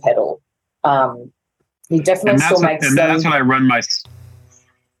pedal. You definitely still make. And that's what I run my.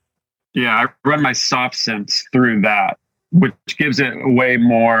 Yeah, I run my soft synths through that, which gives it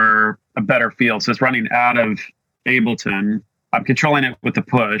a better feel. So it's running out of Ableton. I'm controlling it with the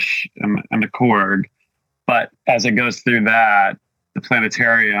push and the Korg, but as it goes through that, the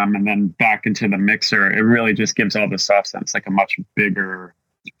Planetarium, and then back into the mixer, it really just gives all the soft synths like a much bigger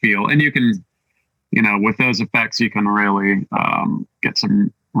feel. And you can, with those effects, you can really get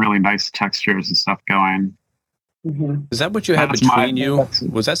some really nice textures and stuff going. Mm-hmm. Is that what you had between you?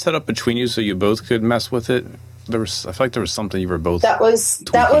 Was that set up between you so you both could mess with it? I feel like there was something you were both. That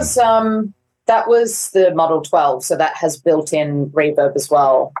was the Model 12, so that has built-in reverb as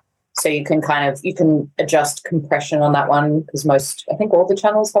well. So you can adjust compression on that one because I think all the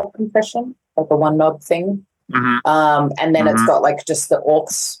channels have compression, like a one knob thing. Mm-hmm. And then it's got like just the aux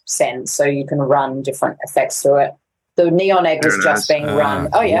send, so you can run different effects to it. The Neon Egg was just being run.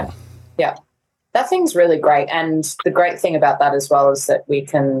 Oh, cool. Yeah. That thing's really great. And the great thing about that as well is that we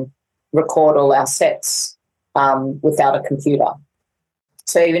can record all our sets without a computer.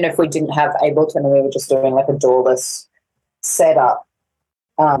 So even if we didn't have Ableton and we were just doing like a doorless setup,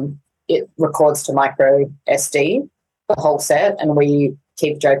 it records to micro SD, the whole set. And we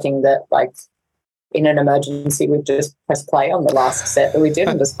keep joking that like in an emergency, we'd just press play on the last set that we did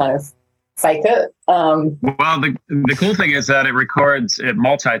and just kind of fake it. Well, the cool thing is that it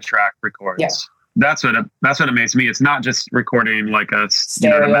multi-track records. Yeah. That's what amazed me. It's not just recording like a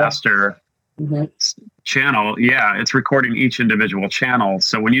master channel. Yeah, it's recording each individual channel.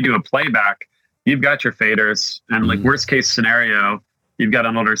 So when you do a playback, you've got your faders, and like worst case scenario, you've got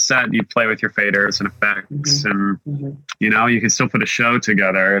an older set. You play with your faders and effects, and you can still put a show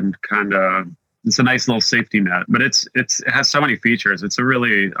together and kind of. It's a nice little safety net, but it has so many features.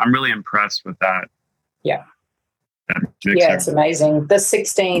 I'm really impressed with that. Yeah. Yeah, it's amazing.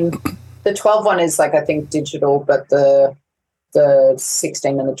 The 12 one is like, I think digital, but the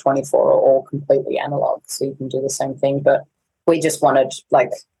 16 and the 24 are all completely analog. So you can do the same thing, but we just wanted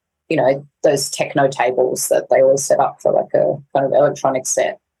those techno tables that they always set up for like a kind of electronic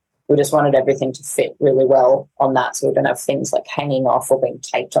set. We just wanted everything to fit really well on that, so we don't have things like hanging off or being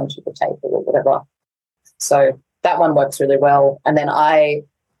taped onto the table or whatever. So that one works really well. And then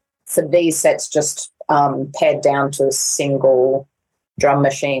for these sets, just pared down to a single drum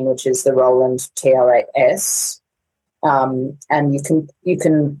machine, which is the Roland TR8S. And you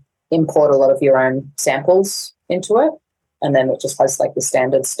can import a lot of your own samples into it, and then it just has like the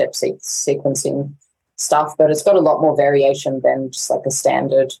standard step sequencing stuff, but it's got a lot more variation than just like a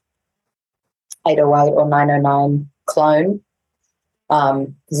standard 808 or 909 clone,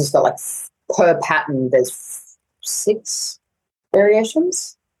 because it's got like per pattern there's 6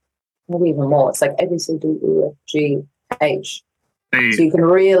 variations, maybe even more. It's like A, B, C, D, E, F, G, H. So you can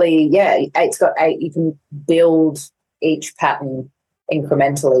really, it's got 8. You can build each pattern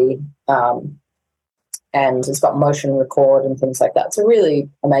incrementally, and it's got motion record and things like that. It's a really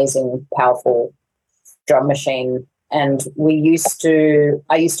amazing, powerful drum machine. And I used to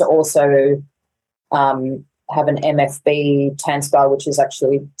also have an MFB Tanspar, which is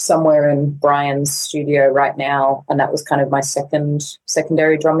actually somewhere in Brian's studio right now, and that was kind of my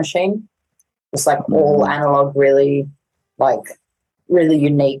secondary drum machine. It's like all analog, really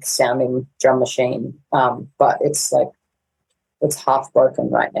unique sounding drum machine, but it's like it's half broken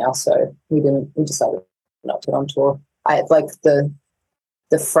right now, so we decided not to go on tour. I like the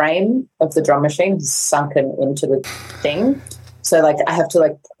frame of the drum machine is sunken into the thing. So like I have to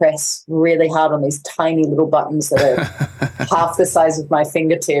like press really hard on these tiny little buttons that are half the size of my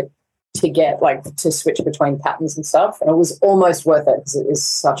fingertip to get like to switch between patterns and stuff. And it was almost worth it because it is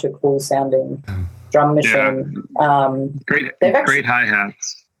such a cool sounding drum machine. Yeah. Great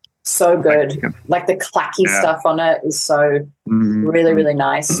hi-hats. So good. Like the clacky stuff on it is so really, really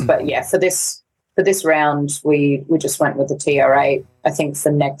nice. But yeah, for this round we just went with the TR8. I think for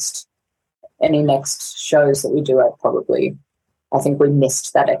any next shows that we do, I think we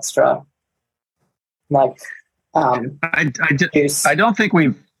missed that extra like juice. I don't think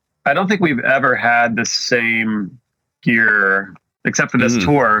we've ever had the same gear except for this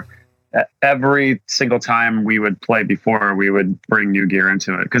tour. Every single time we would play before, we would bring new gear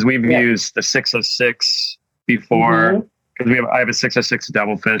into it because we've used the 606 before. Because I have a 606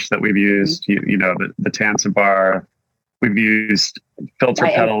 Devilfish that we've used. You know, the Tansabar. We've used filter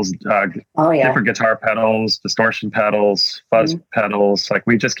pedals, different guitar pedals, distortion pedals, fuzz pedals. Like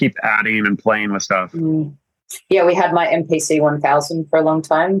we just keep adding and playing with stuff. Yeah, we had my MPC 1000 for a long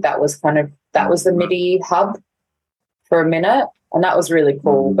time. That was the MIDI hub for a minute, and that was really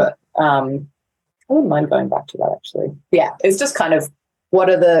cool. But I wouldn't mind going back to that actually. Yeah, it's just kind of what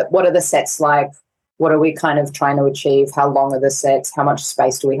are the sets like? What are we kind of trying to achieve? How long are the sets? How much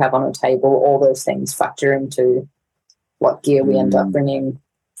space do we have on a table? All those things factor into what gear we end up bringing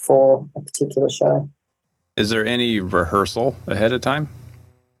for a particular show. Is there any rehearsal ahead of time?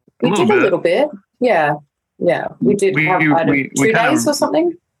 We did a little bit. Yeah. We did have 2 days or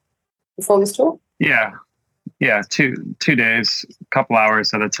something before this tour. Yeah. 2 days, a couple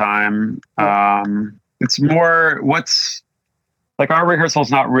hours at a time. It's more what's like our rehearsal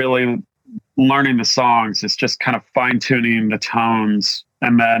is not really learning the songs. It's just kind of fine tuning the tones.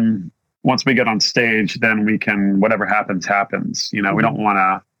 And then once we get on stage, then we can, whatever happens. You know, we don't want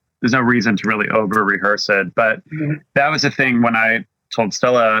to, there's no reason to really over rehearse it. But that was the thing when I told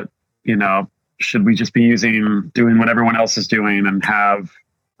Stella, you know, should we just be doing what everyone else is doing and have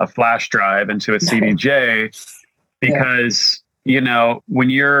a flash drive into a CDJ? Because, you know, when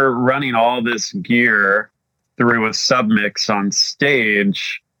you're running all this gear through a submix on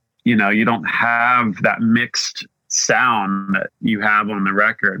stage, you know, you don't have that mixed sound that you have on the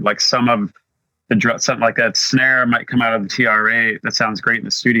record. Like something like that snare might come out of the TR8 that sounds great in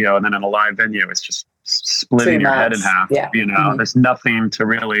the studio, and then in a live venue it's just splitting your head in half. You know, there's nothing to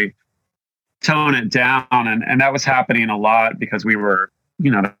really tone it down, and that was happening a lot because we were,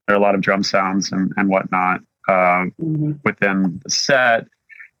 you know, there are a lot of drum sounds and whatnot within the set,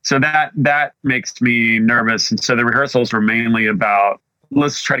 so that makes me nervous. And so the rehearsals were mainly about,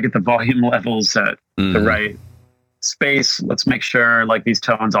 let's try to get the volume levels at the right space. Let's make sure like these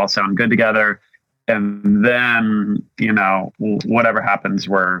tones all sound good together. And then, you know, whatever happens,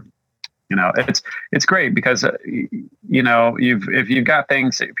 you know, it's great because, you know, if you've got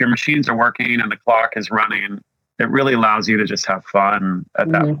things, if your machines are working and the clock is running, it really allows you to just have fun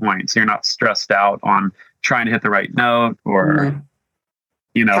at that point. So you're not stressed out on trying to hit the right note or,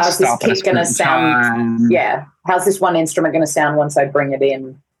 you know, how's this kick going to sound? Yeah. How's this one instrument going to sound once I bring it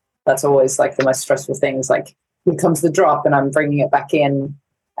in? That's always like the most stressful things. Like here comes the drop and I'm bringing it back in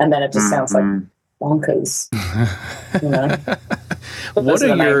and then it just sounds like bonkers. You know? What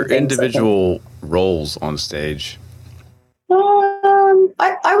are your individual roles on stage?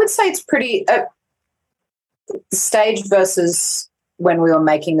 I would say it's pretty stage versus when we were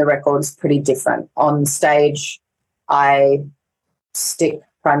making the records, pretty different. On stage, I stick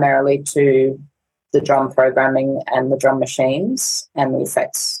primarily to the drum programming and the drum machines and the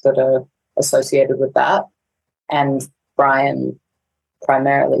effects that are associated with that. And Brian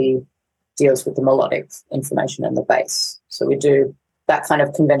primarily deals with the melodic information and the bass. So we do that kind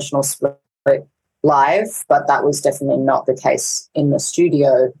of conventional split live, but that was definitely not the case in the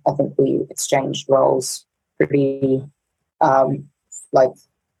studio. I think we exchanged roles pretty like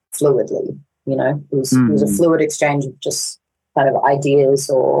fluidly, you know. It was a fluid exchange of just kind of ideas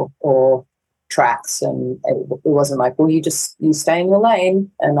or tracks, and it wasn't like, well, you stay in your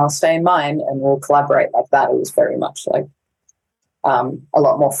lane and I'll stay in mine and we'll collaborate like that. It was very much like a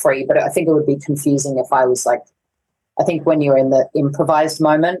lot more free. But I think it would be confusing if I was like, I think when you're in the improvised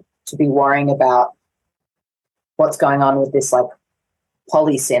moment, to be worrying about what's going on with this like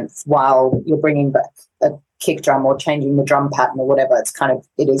polysynth while you're bringing back a kick drum or changing the drum pattern or whatever,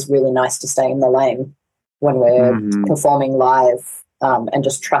 it is really nice to stay in the lane when we're performing live, and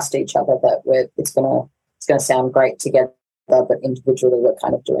just trust each other that it's gonna sound great together, but individually we're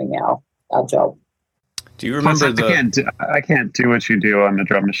kind of doing our job. Do you remember I can't do what you do on the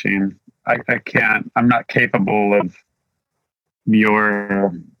drum machine. I can't. I'm not capable of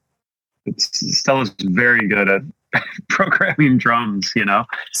your. Stella's very good at programming drums.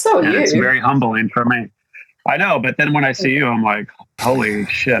 So are and you. it's very humbling for me. I know, but then when I see you, I'm like, holy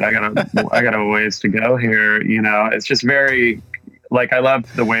shit! I got a ways to go here. It's just very. I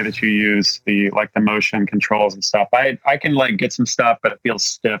love the way that you use the motion controls and stuff. I can get some stuff, but it feels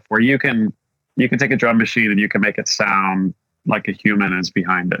stiff. Where you can take a drum machine and you can make it sound like a human is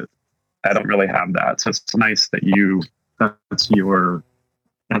behind it. I don't really have that, so it's nice that that's your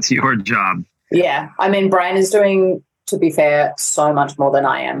job. Yeah, I mean, Brian is doing, to be fair, so much more than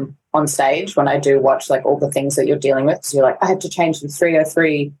I am on stage when I do watch all the things that you're dealing with. So you're I have to change the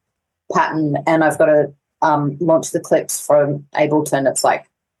 303 pattern, and I've got to launch the clips from Ableton. It's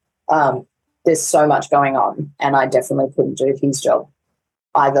there's so much going on, and I definitely couldn't do his job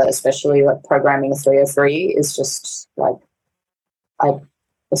either, especially programming a 303 is just I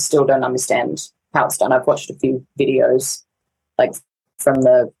still don't understand how it's done. I've watched a few videos from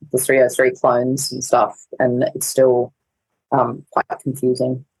the 303 clones and stuff, and it's still quite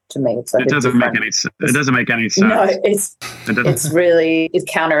confusing to me. It doesn't make any sense. No, it's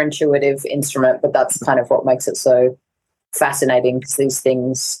counterintuitive instrument, but that's kind of what makes it so fascinating, because these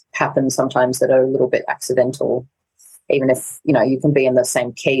things happen sometimes that are a little bit accidental, even if you can be in the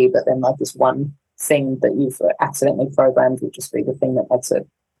same key, but then this one thing that you've accidentally programmed will just be the thing that makes it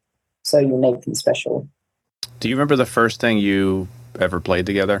so unique and special. Do you remember the first thing you ever played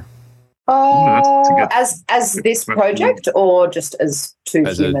together? As this project, or just as two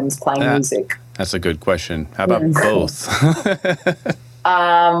humans playing music? That's a good question. How about both?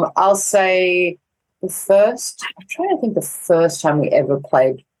 I'll say the first. I'm trying to think the first time we ever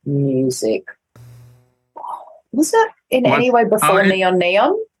played music. Was it in any way before Neon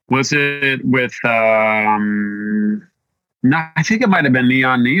Neon? Was it with? No, I think it might have been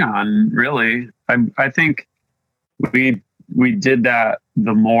Neon Neon. Really, I think we did that,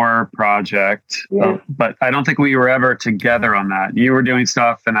 the More project, but I don't think we were ever together on that. You were doing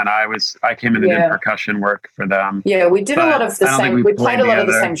stuff, and then I came in and did percussion work for them. Yeah, we did a lot of the same. We played a lot of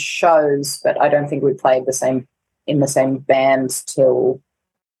the same shows, but I don't think we played in the same band till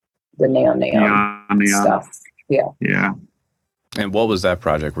the Neon Neon stuff. Yeah. Yeah. And what was that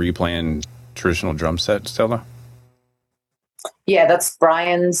project? Were you playing traditional drum set, Stella? Yeah, that's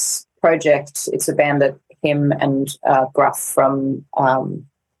Brian's project. It's a band that him and Gruff from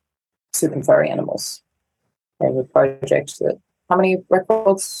Super Furry Animals. They have a project that. How many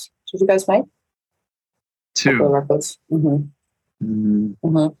records did you guys make? 2 records. Mm-hmm.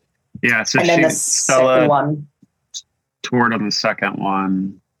 Mm-hmm. Yeah, so and then the Stella second one toured on the second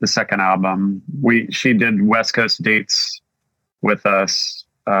one, the second album. She did West Coast dates with us.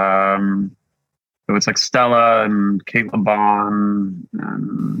 It was Stella and Kate LeBon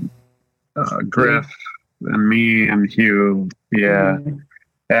and Griff and me and Hugh. Yeah. Mm-hmm.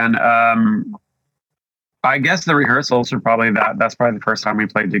 And I guess the rehearsals are probably that's probably the first time we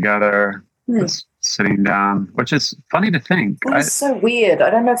played together, just sitting down, which is funny to think. It's so weird. I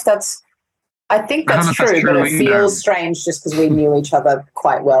don't know if I think that's true, but it feels strange just because we knew each other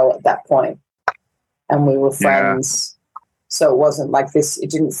quite well at that point and we were friends. Yeah. So it wasn't like this, it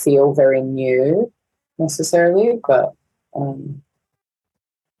didn't feel very new necessarily, but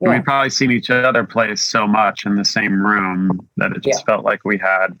we'd probably seen each other play so much in the same room that it just felt like we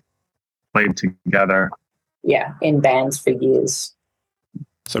had played together. Yeah, in bands for years.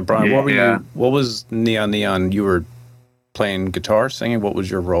 So Brian, what was Neon Neon? You were playing guitar, singing. What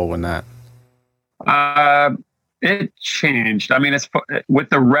was your role in that? It changed. I mean, it's with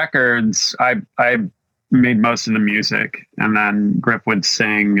the records. I made most of the music, and then Griff would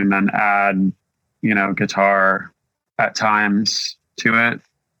sing, and then add, guitar at times to it.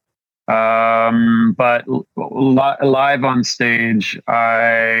 But live on stage,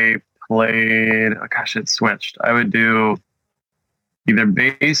 I played. Oh gosh, it switched. I would do either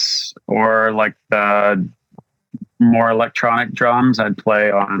bass or the more electronic drums. I'd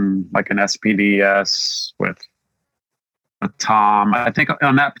play on an SPDS with Tom. I think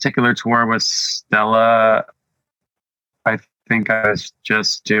on that particular tour with Stella, I think I was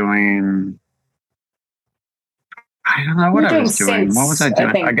just doing. I don't know what I was doing. Synths, what was I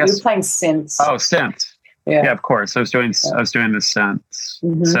doing? I guess you were playing synths. Oh, synths. Yeah, of course. I was doing the synths.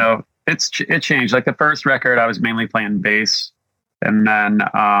 Mm-hmm. So it changed. The first record, I was mainly playing bass, and then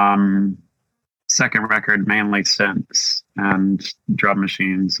second record mainly synths and drum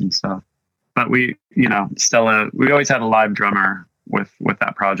machines and stuff. But Stella, we always had a live drummer with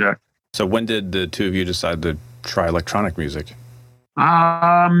that project. So when did the two of you decide to try electronic music?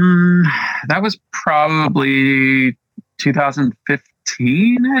 That was probably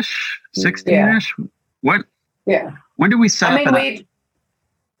 2015-ish, 16-ish. What? Yeah. When did we set I up? mean,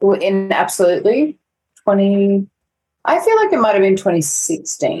 in absolutely 20. I feel like it might have been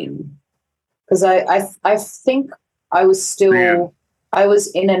 2016 because I think I was still I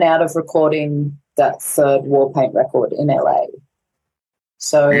was in and out of recording that third Warpaint record in LA.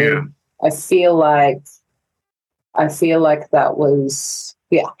 So I feel like that was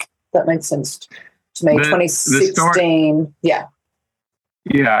that makes sense to me. 2016,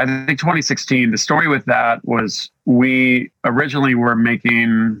 Yeah, I think 2016. The story with that was we originally were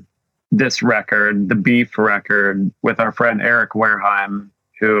making this record, the Beef record, with our friend Eric Wareheim,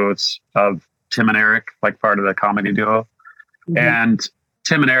 who's of Tim and Eric, like part of the comedy duo. Mm-hmm. And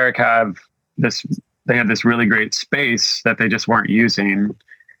Tim and Eric have this really great space that they just weren't using.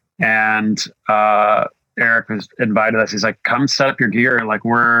 And Eric was invited us. He's like, come set up your gear. Like,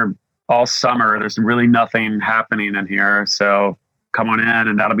 we're all summer. There's really nothing happening in here. So come on in,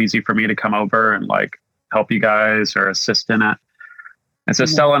 and that'll be easy for me to come over and like help you guys or assist in it. And so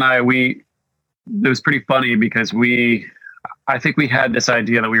Stella and I, it was pretty funny because I think we had this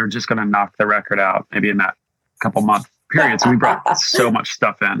idea that we were just going to knock the record out maybe in that couple month period. So we brought so much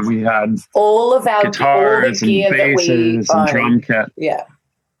stuff in. We had all of our guitars all the gear and basses and drum kit. Yeah.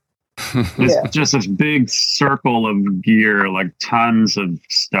 It's just this big circle of gear, like tons of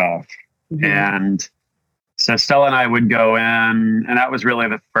stuff. Mm-hmm. And so Stella and I would go in, and that was really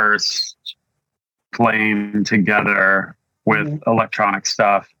the first playing together with electronic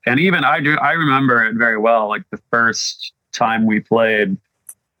stuff. And even I remember it very well. Like the first time we played,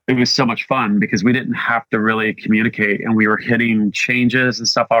 it was so much fun because we didn't have to really communicate, and we were hitting changes and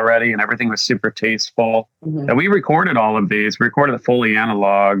stuff already, and everything was super tasteful. Mm-hmm. And we recorded all of these. We recorded the fully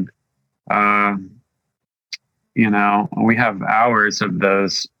analog. We have hours of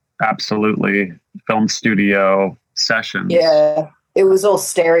those absolutely film studio sessions. Yeah. It was all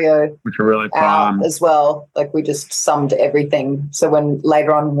stereo, which are really fun as well. Like we just summed everything. So when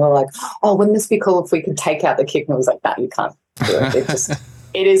later on we were like, "Oh, wouldn't this be cool if we could take out the kick?" And I was like, "No, you can't do it.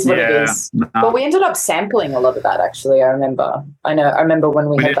 It is what it is." No. But we ended up sampling a lot of that. Actually, I remember when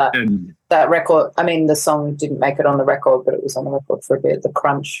we had that record. I mean, the song didn't make it on the record, but it was on the record for a bit. The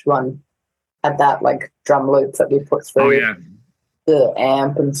Crunch one had that like drum loop that we put through the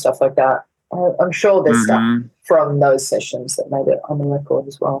amp and stuff like that. I'm sure there's stuff from those sessions that made it on the record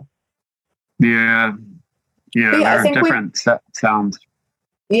as well. Yeah, there are different sounds.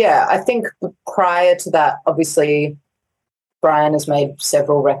 Yeah, I think prior to that, obviously, Brian has made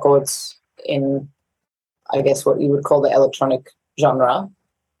several records in, I guess, what you would call the electronic genre.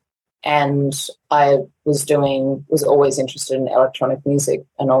 And I was always interested in electronic music,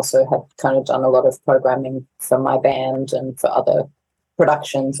 and also had kind of done a lot of programming for my band and for other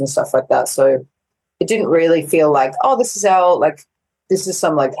productions and stuff like that. So it didn't really feel like, oh, this is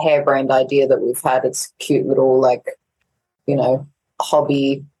some like harebrained idea that we've had. It's cute little like,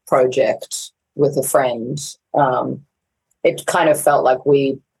 hobby project with a friend. It kind of felt like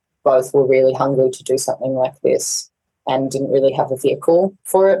we both were really hungry to do something like this and didn't really have a vehicle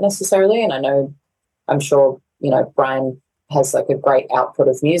for it necessarily. And I'm sure, Brian has like a great output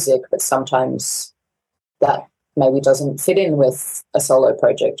of music, but sometimes that maybe doesn't fit in with a solo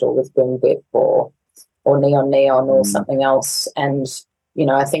project or with Boom Bip or Neon Neon or something else. And,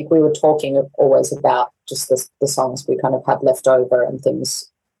 I think we were talking always about just the songs we kind of had left over, and things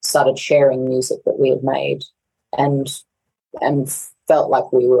started sharing music that we had made and felt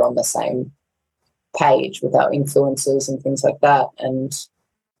like we were on the same page with our influences and things like that. And,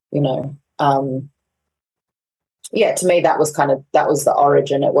 to me, that was the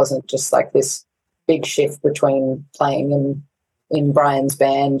origin. It wasn't just like this big shift between playing in Brian's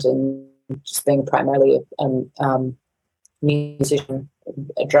band and just being primarily a musician,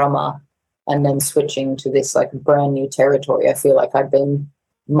 a drummer, and then switching to this like brand new territory. I feel like I'd been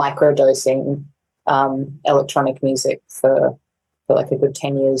microdosing electronic music for like a good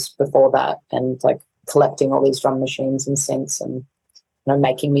 10 years before that, and like collecting all these drum machines and synths and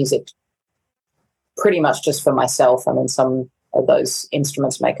making music pretty much just for myself. I mean, some of those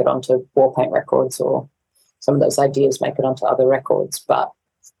instruments make it onto Warpaint records, or some of those ideas make it onto other records. But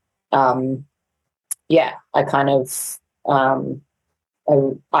I kind of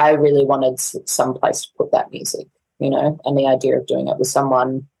I really wanted some place to put that music, and the idea of doing it with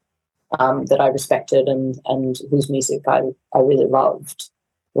someone that I respected and whose music I really loved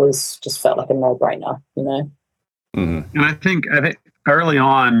just felt like a no-brainer, And I think early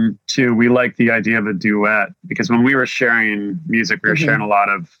on too, we liked the idea of a duet, because when we were sharing music, we were sharing a lot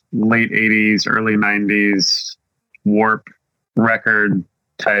of late 80s, early 90s Warp record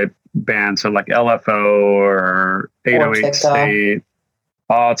type bands, so like LFO or 808 State,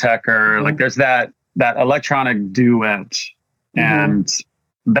 Autechre. Like there's that electronic duet, and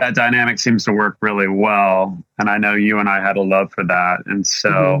that dynamic seems to work really well. And I know you and I had a love for that, and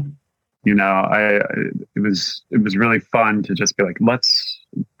so you know, it was really fun to just be like, let's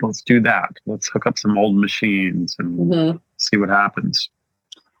do that. Let's hook up some old machines and see what happens.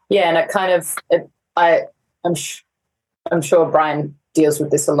 Yeah, and it kind of, I'm sure Brian deals with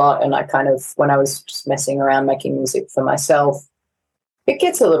this a lot, and I kind of, when I was just messing around making music for myself, it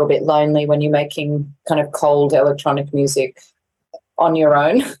gets a little bit lonely when you're making kind of cold electronic music on your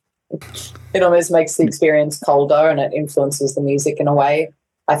own. It almost makes the experience colder, and it influences the music in a way.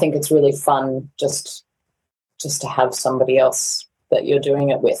 I think it's really fun just to have somebody else that you're doing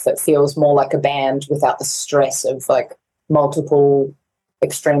it with that feels more like a band without the stress of like multiple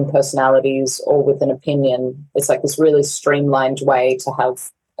extreme personalities or with an opinion. It's like this really streamlined way to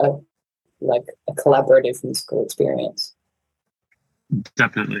have a collaborative musical experience.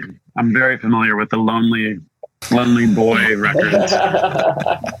 Definitely. I'm very familiar with the Lonely Boy records.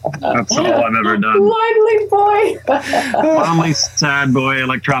 That's all I've ever done. Lonely Boy. Lonely sad boy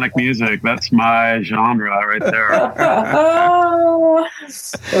electronic music. That's my genre right there.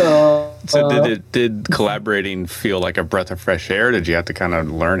 So did collaborating feel like a breath of fresh air? Did you have to kind of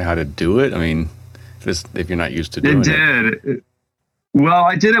learn how to do it? I mean, if you're not used to doing it. It did. Well,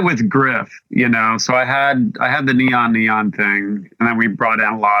 I did it with Griff, you know. So I had the neon thing, and then we brought in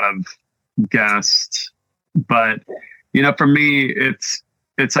a lot of guests. But you know, for me, it's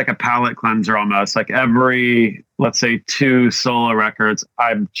like a palate cleanser almost. Like every, let's say, 2 solo records,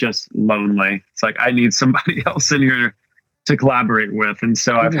 I'm just lonely. It's like I need somebody else in here to collaborate with. And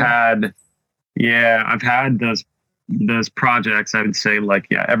so I've had those projects. I would say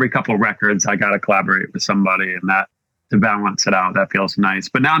every couple of records I got to collaborate with somebody, and that to balance it out, that feels nice.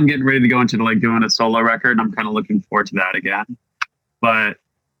 But now I'm getting ready to go into doing a solo record. And I'm kind of looking forward to that again. But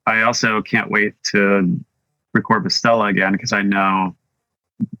I also can't wait to record with Stella again, because I know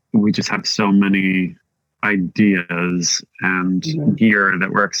we just have so many ideas and gear that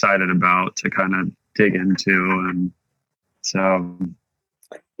we're excited about to kind of dig into. And so,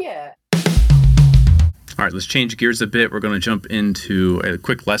 yeah. All right, let's change gears a bit. We're going to jump into a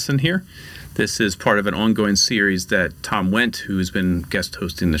quick lesson here. This is part of an ongoing series that Tom Wendt, who's been guest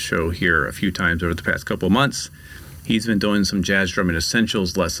hosting the show here a few times over the past couple of months, he's been doing some jazz drumming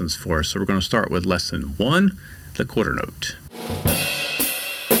essentials lessons for us. So we're going to start with lesson 1, the quarter note.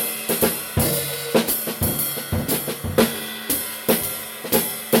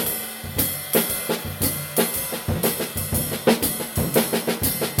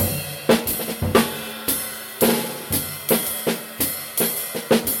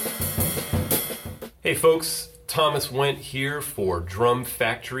 Hey folks, Thomas Wendt here for Drum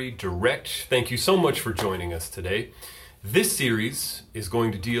Factory Direct. Thank you so much for joining us today. This series is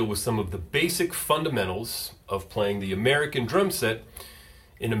going to deal with some of the basic fundamentals of playing the American drum set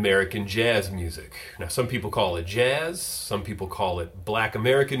in American jazz music. Now, some people call it jazz, some people call it Black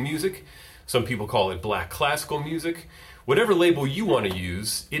American music, some people call it Black classical music. Whatever label you want to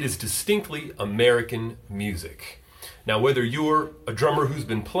use, it is distinctly American music. Now, whether you're a drummer who's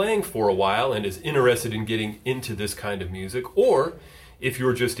been playing for a while and is interested in getting into this kind of music, or if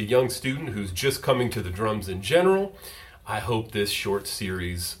you're just a young student who's just coming to the drums in general, I hope this short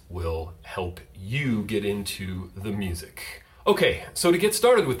series will help you get into the music. Okay, so to get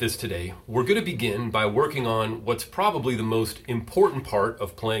started with this today, we're going to begin by working on what's probably the most important part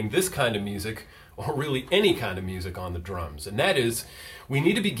of playing this kind of music, or really any kind of music on the drums, and that is we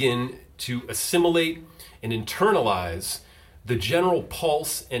need to begin to assimilate and internalize the general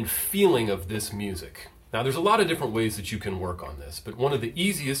pulse and feeling of this music. Now, there's a lot of different ways that you can work on this, but one of the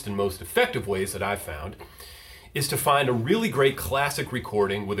easiest and most effective ways that I've found is to find a really great classic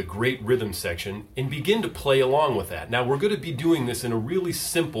recording with a great rhythm section and begin to play along with that. Now, we're going to be doing this in a really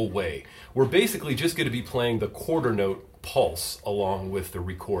simple way. We're basically just going to be playing the quarter note pulse along with the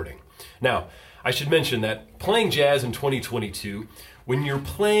recording. Now, I should mention that playing jazz in 2022, when you're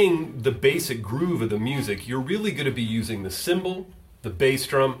playing the basic groove of the music, you're really going to be using the cymbal, the bass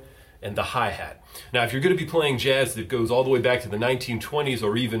drum, and the hi-hat. Now, if you're going to be playing jazz that goes all the way back to the 1920s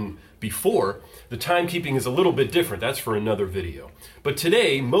or even before, the timekeeping is a little bit different. That's for another video. But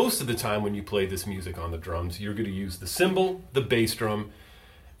today, most of the time when you play this music on the drums, you're going to use the cymbal, the bass drum,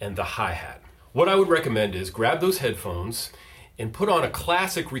 and the hi-hat. What I would recommend is grab those headphones and put on a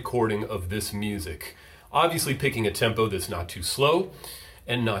classic recording of this music. Obviously picking a tempo that's not too slow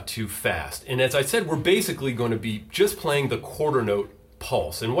and not too fast. And as I said, we're basically going to be just playing the quarter note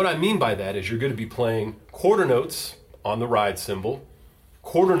pulse. And what I mean by that is you're going to be playing quarter notes on the ride cymbal,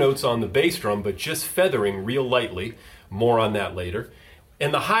 quarter notes on the bass drum, but just feathering real lightly. More on that later.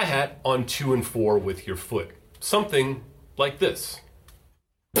 And the hi-hat on 2 and 4 with your foot. Something like this.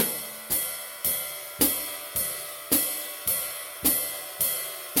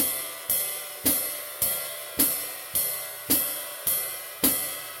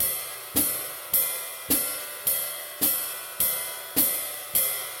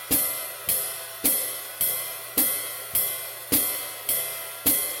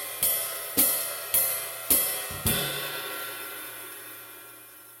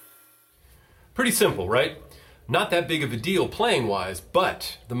 Pretty simple, right? Not that big of a deal playing-wise,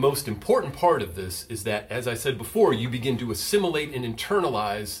 but the most important part of this is that, as I said before, you begin to assimilate and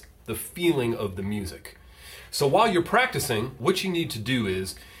internalize the feeling of the music. So while you're practicing, what you need to do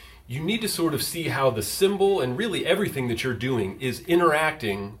is you need to sort of see how the cymbal and really everything that you're doing is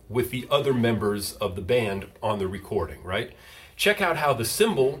interacting with the other members of the band on the recording, right? Check out how the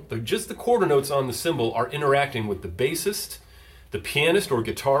cymbal, just the quarter notes on the cymbal, are interacting with the bassist, the pianist or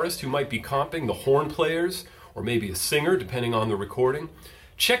guitarist who might be comping, the horn players, or maybe a singer, depending on the recording.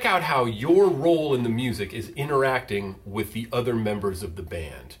 Check out how your role in the music is interacting with the other members of the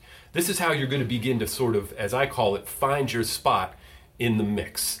band. This is how you're going to begin to sort of, as I call it, find your spot in the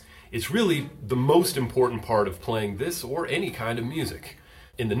mix. It's really the most important part of playing this or any kind of music.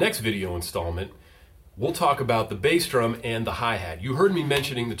 In the next video installment, we'll talk about the bass drum and the hi-hat. You heard me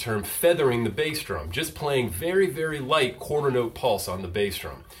mentioning the term feathering the bass drum, just playing very, very light quarter note pulse on the bass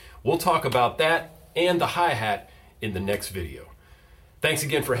drum. We'll talk about that and the hi-hat in the next video. Thanks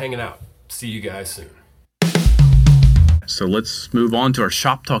again for hanging out. See you guys soon. So let's move on to our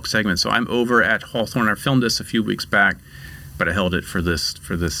shop talk segment. So I'm over at Hawthorne. I filmed this a few weeks back, but I held it for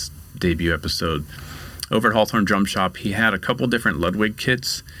this debut episode. Over at Hawthorne Drum Shop, he had a couple different Ludwig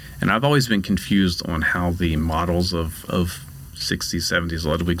kits, and I've always been confused on how the models of 60s, 70s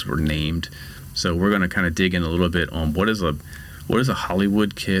Ludwigs were named. So we're going to kind of dig in a little bit on what is a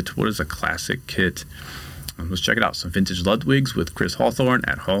Hollywood kit, what is a classic kit. Let's check it out. Some vintage Ludwigs with Chris Hawthorne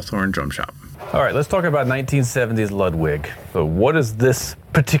at Hawthorne Drum Shop. All right, let's talk about 1970s Ludwig. So what is this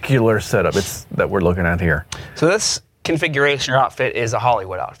particular setup that we're looking at here? So this configuration or outfit is a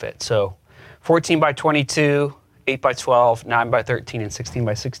Hollywood outfit. So 14 by 22, 8 by 12, 9 by 13, and 16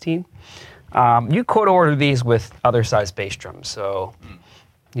 by 16. You could order these with other size bass drums. So,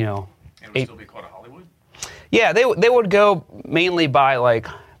 you know, And it would still be called a Hollywood? yeah, they would go mainly by like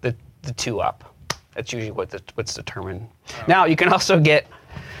the 2 up. That's usually what's determined. Now you can also get.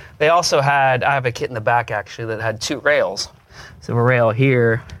 They also had. I have a kit in the back actually that had 2 rails. So a rail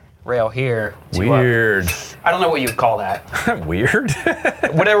here, 2 Weird. up. I don't know what you would call that. Weird.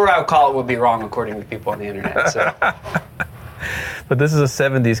 Whatever I would call it would be wrong according to people on the internet. So. But this is a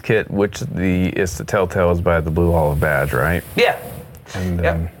 70s kit, which is the telltale is by the Blue Olive badge, right? Yeah. And,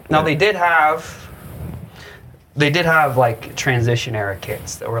 Yep. Now they did have like transition era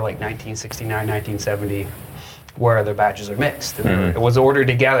kits that were like 1969, 1970, where their badges are mixed. And it was ordered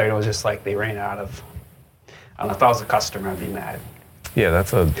together, and it was just like they ran out of. I don't know, if I was a customer, I'd be mad. Yeah,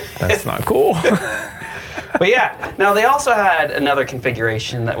 that's not cool. But yeah, now they also had another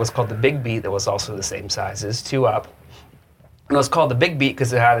configuration that was called the Big Beat that was also the same sizes, 2 up. And it was called the Big Beat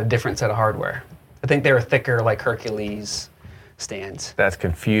because it had a different set of hardware. I think they were thicker, like Hercules stands. That's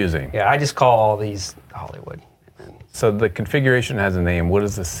confusing. Yeah, I just call all these Hollywood. So the configuration has a name. What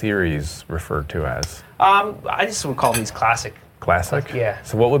is the series referred to as? I just would call these classic. Classic? Yeah.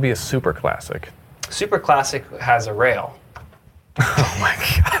 So what would be a super classic? Super classic has a rail. Oh my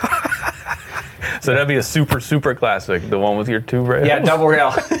God. So that'd be a super classic, the one with your 2 rails? Yeah, double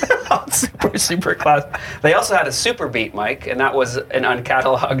rail. super classic. They also had a super beat, Mike, and that was an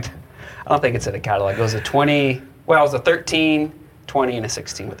uncatalogued. I don't think it's in a catalog. It was a 20. Well, it was a 13, 20, and a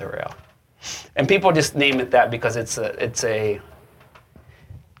 16 with a rail. And people just name it that because it's a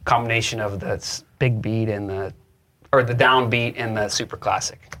combination of the big beat and the downbeat and the super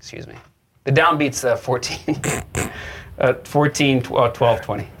classic. Excuse me. The downbeat's 14, 12,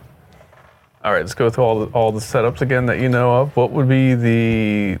 20. All right, let's go through all the setups again that you know of. What would be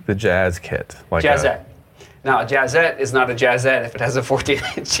the jazz kit? Like Jazzette. Now, a jazzette is not a jazzette if it has a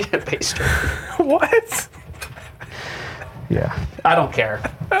 14-inch bass drum. What? Yeah. I don't care.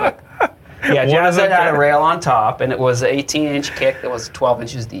 But, yeah, What does jazzette it had care? a rail on top, and it was an 18-inch kick that was 12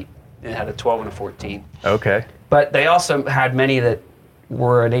 inches deep. It had a 12 and a 14. Okay. But they also had many that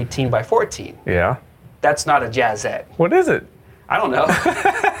were an 18 by 14. Yeah. That's not a jazzette. What is it? I don't know.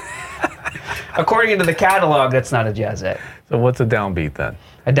 According to the catalog, that's not a jazzette. So what's a downbeat then?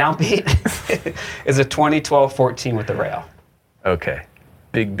 A downbeat is a 20, 12, 14 with the rail. Okay.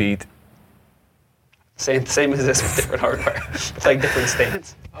 Big beat. Same as this with different hardware. It's like different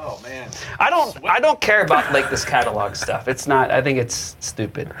stands. Oh man. I don't care about like this catalog stuff. It's not. I think it's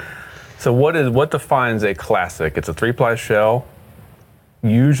stupid. So what defines a classic? It's a 3-ply shell,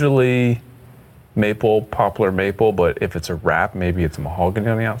 usually maple, poplar maple, but if it's a wrap, maybe it's mahogany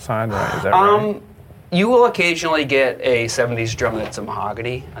on the outside, right? Is that right? You will occasionally get a 70s drum that's a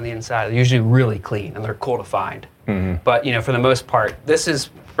mahogany on the inside. They're usually really clean and they're cool to find. But for the most part, this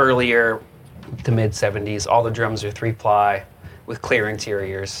is earlier to mid 70s. All the drums are 3-ply with clear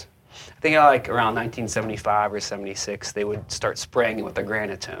interiors. I think like around 1975 or 76, they would start spraying it with a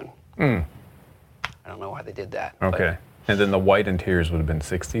granitone. I don't know why they did that. Okay. And then the white interiors would have been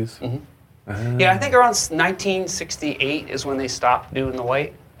 60s? Yeah, I think around 1968 is when they stopped doing the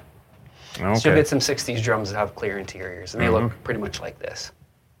white. Okay. So you'll get some 60s drums that have clear interiors, and they look pretty much like this.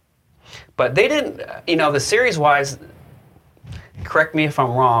 But they didn't, the series-wise, correct me if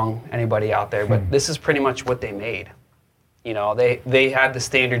I'm wrong, anybody out there, but this is pretty much what they made. They had the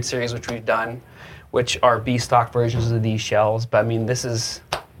standard series, which we've done, which are B-stock versions of these shells, but I mean, this is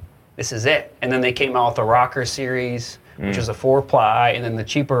it. And then they came out with the rocker series, which was a 4-ply, and then the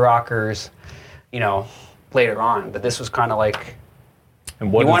cheaper rockers, later on. But this was kind of like, you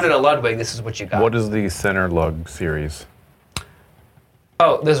wanted a Ludwig, this is what you got. What is the center lug series?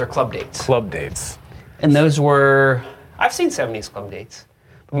 Oh, those are club dates. Club dates. And those were, I've seen 70s club dates,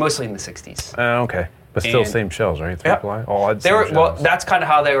 but mostly in the 60s. Okay. But still same shells, right? 3-ply? All I'd say. Well, that's kind of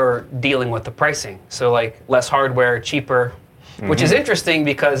how they were dealing with the pricing. So like less hardware, cheaper, which is interesting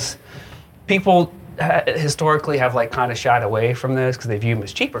because people historically have like kind of shied away from this because they view them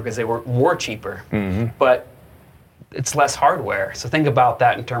as cheaper because they were cheaper. But it's less hardware. So think about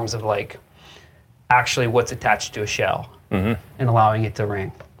that in terms of like actually what's attached to a shell and allowing it to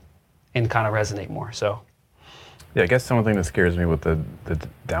ring and kind of resonate more. So yeah, I guess the only thing that scares me with the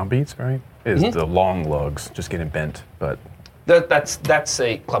downbeats, right, is the long lugs just getting bent. But that's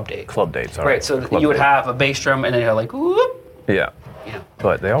a club date. Club dates, all right. So you would have a bass drum and then you're like, whoop. Yeah.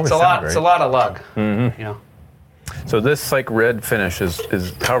 But they always sound great. It's a lot of lug. So this like red finish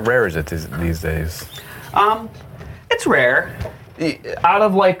is how rare is it these days? It's rare. Out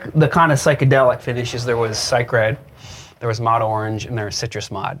of like the kind of psychedelic finishes, there was Psych Red, there was Mod Orange, and there was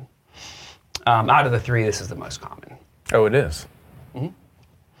Citrus Mod. Out of the three, this is the most common. Oh, it is?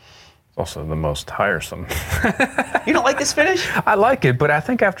 It's also the most tiresome. You don't like this finish? I like it, but I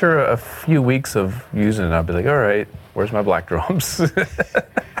think after a few weeks of using it, I'll be like, all right, where's my black drums?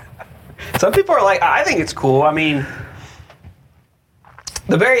 Some people are like, I think it's cool. I mean,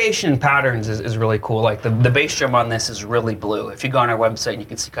 the variation in patterns is really cool. Like the bass drum on this is really blue. If you go on our website, you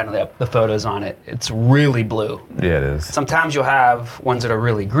can see kind of the photos on it. It's really blue. Yeah, it is. Sometimes you'll have ones that are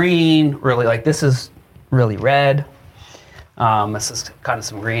really green, really like this is really red. This is kind of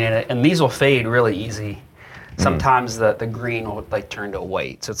some green in it. And these will fade really easy. Sometimes the green will like turn to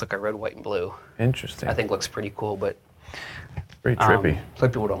white. So it's like a red, white, and blue. Interesting. I think looks pretty cool, but very trippy. Some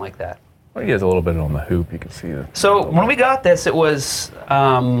people don't like that. Well, he has a little bit on the hoop. You can see it. So when we got this, it was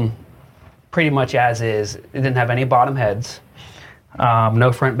pretty much as is. It didn't have any bottom heads,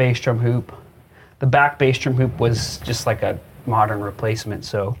 no front bass drum hoop. The back bass drum hoop was just like a modern replacement.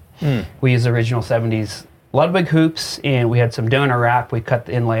 So we used the original 70s Ludwig hoops, and we had some donor wrap. We cut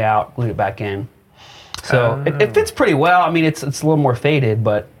the inlay out, glued it back in. So it fits pretty well. I mean, it's a little more faded,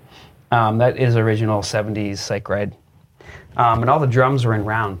 but that is original 70s Psych Red. And all the drums were in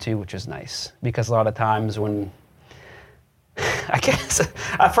round too, which is nice because a lot of times when I guess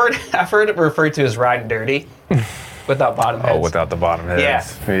I've heard it referred to as riding dirty without bottom heads. Oh, without the bottom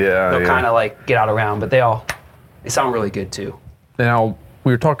heads. Yeah. They'll kind of like get out around, but they sound really good too. Now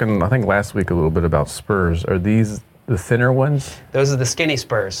we were talking, I think last week a little bit about spurs. Are these the thinner ones? Those are the skinny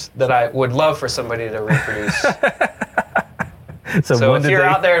spurs that I would love for somebody to reproduce. So if you're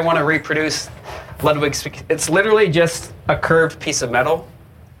out there and want to reproduce Ludwig, it's literally just a curved piece of metal.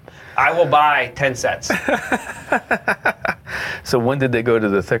 I will buy 10 sets. So when did they go to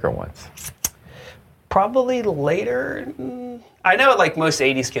the thicker ones? Probably later. I know like most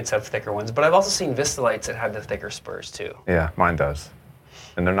 80s kids have thicker ones, but I've also seen Vistalites that had the thicker spurs too. Yeah, mine does.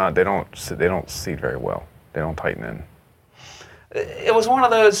 And they don't seat very well. They don't tighten in. It was one of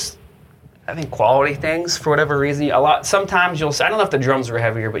those, I think, quality things for whatever reason. Sometimes you'll see, I don't know if the drums were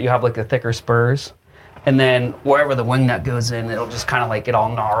heavier, but you have like the thicker spurs, and then wherever the wing nut goes in, it'll just kind of like get all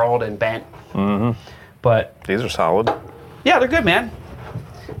gnarled and bent. But these are solid. Yeah, they're good, man.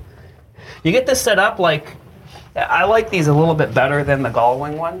 You get this set up like, I like these a little bit better than the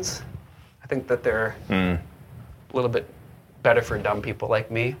Gullwing ones. I think that they're a little bit better for dumb people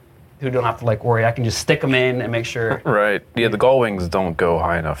like me, who don't have to like worry. I can just stick them in and make sure. Right. Yeah, the Gullwings don't go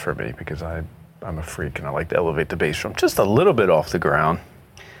high enough for me because I I'm a freak and I like to elevate the bass drum just a little bit off the ground.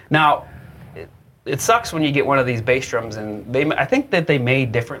 Now, it sucks when you get one of these bass drums, and I think that they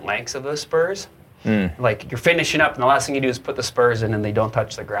made different lengths of those spurs. Like you're finishing up, and the last thing you do is put the spurs in, and they don't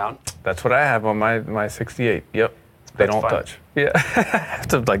touch the ground. That's what I have on my 68. Yep, they don't touch. Yeah, I have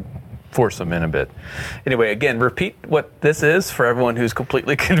to like force them in a bit. Anyway, again, repeat what this is for everyone who's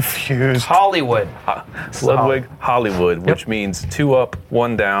completely confused. Hollywood. Ludwig Hollywood, which means 2 up,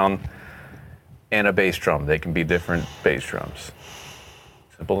 1 down, and a bass drum. They can be different bass drums.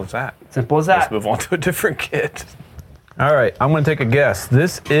 Simple as that. Simple as that. Let's move on to a different kit. All right, I'm going to take a guess.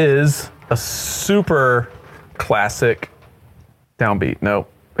 This is a super classic downbeat. No,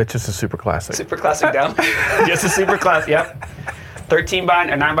 it's just a super classic. Super classic down. Just a super classic. Yep. 13 by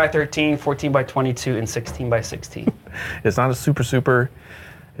 9 by 13, 14 by 22, and 16 by 16. It's not a super.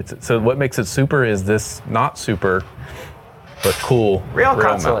 So what makes it super is this not super, but cool. Real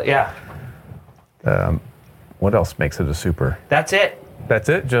console. mount. Yeah. What else makes it a super? That's it. That's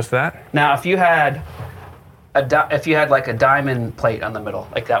it? Just that? Now, if you had like a diamond plate on the middle,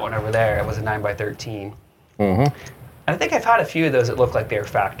 like that one over there, it was a 9 by 13. Mm-hmm. And I think I've had a few of those that look like they're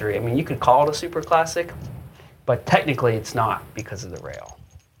factory. I mean, you could call it a super classic, but technically it's not because of the rail.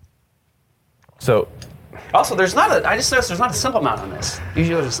 So also, I just noticed there's not a simple mount on this.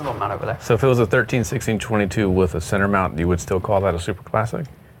 Usually there's a simple mount over there. So if it was a 13, 16, 22 with a center mount, you would still call that a super classic?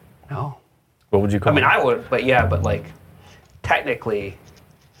 No. What would you call it? I mean, I would, but yeah, but like, technically,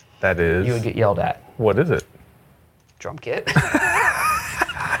 that is? You would get yelled at. What is it? Drum kit.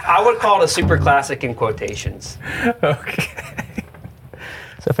 I would call it a super classic in quotations. Okay.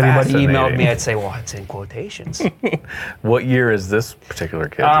 So if anybody emailed me, I'd say, well, it's in quotations. What year is this particular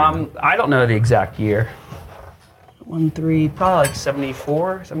kit? I don't know the exact year. Probably like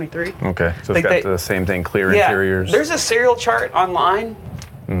 74, 73. Okay, so like it's got the same thing, clear interiors. There's a serial chart online,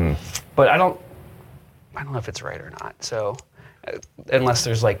 but I don't know if it's right or not. So unless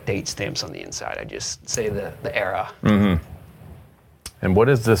there's like date stamps on the inside, I just say the era. Mm-hmm. And what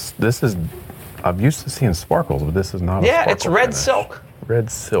is this? This is, I'm used to seeing sparkles, but this is not a sparkle it's red finish. silk. Red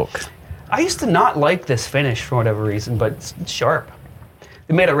silk. I used to not like this finish for whatever reason, but it's sharp.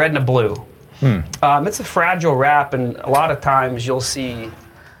 They made a red and a blue. It's a fragile wrap, and a lot of times you'll see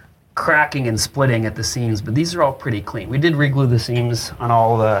cracking and splitting at the seams, but these are all pretty clean. We did reglue the seams on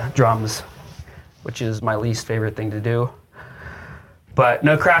all the drums, which is my least favorite thing to do. But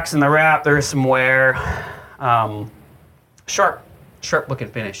no cracks in the wrap. There is some wear. Sharp looking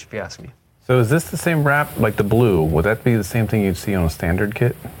finish, if you ask me. So is this the same wrap, like the blue? Would that be the same thing you'd see on a standard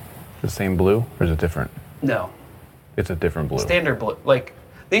kit? The same blue, or is it different? No. It's a different blue. Standard blue. Like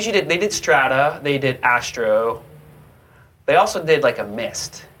they did Strata, they did Astro. They also did like a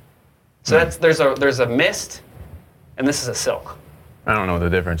mist. So there's a mist, and this is a silk. I don't know what the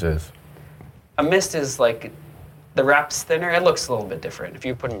difference is. A mist is like the wrap's thinner. It looks a little bit different. If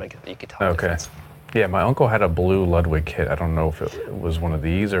you put them together, you could tell. Okay. The difference. Yeah, my uncle had a blue Ludwig kit. I don't know if it was one of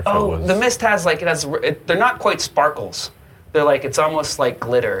these or if it was. The mist has they're not quite sparkles. They're like, it's almost like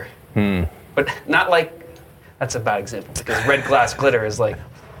glitter. But not like, that's a bad example because red glass glitter is like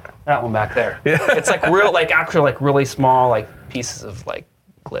that one back there. Yeah. It's like really small like pieces of like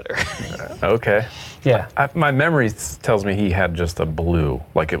glitter. Okay. Yeah. My memory tells me he had just a blue,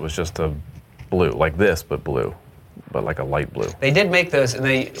 like it was just a blue, like this, but blue, but like a light blue. They did make those, and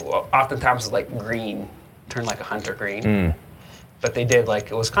they oftentimes like green, turned like a hunter green. But they did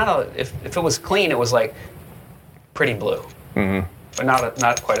like, it was kind of, if it was clean, it was like pretty blue. But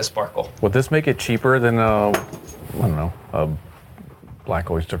not quite a sparkle. Would this make it cheaper than I don't know, a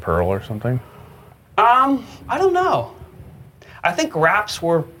Black Oyster Pearl or something? I don't know. I think wraps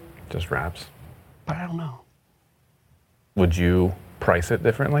were just wraps, but I don't know. Would you price it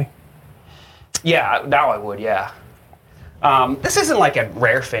differently? Yeah, now I would. Yeah. This isn't like a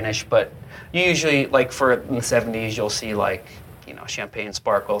rare finish, but you usually like in the 70s you'll see like champagne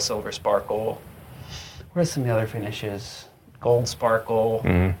sparkle, silver sparkle. What are some of the other finishes? Gold sparkle.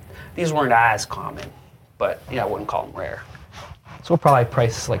 These weren't as common, but I wouldn't call them rare. So we'll probably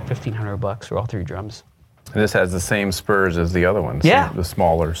price like $1,500 for all three drums. And this has the same spurs as the other ones. Yeah. The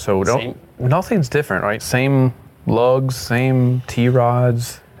smaller. So nothing's different, right? Same lugs, same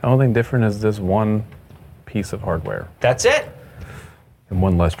T-rods. The only thing different is this one piece of hardware. That's it. And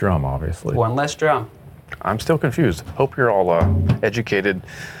one less drum, obviously. One less drum. I'm still confused. Hope you're all educated.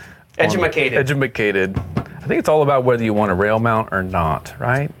 Edumacated. I think it's all about whether you want a rail mount or not,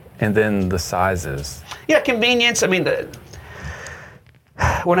 right? And then the sizes. Yeah, convenience. I mean,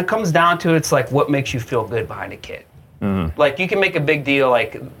 when it comes down to it, it's like what makes you feel good behind a kit. Like you can make a big deal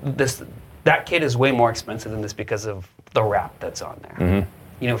like this. That kit is way more expensive than this because of the wrap that's on there.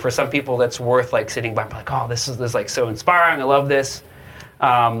 for some people that's worth like sitting by, like, oh, this is like so inspiring. I love this.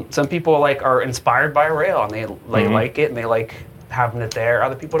 Some people like are inspired by a rail and they like it and they like having it there.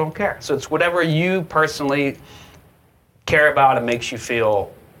 Other people don't care. So it's whatever you personally care about and makes you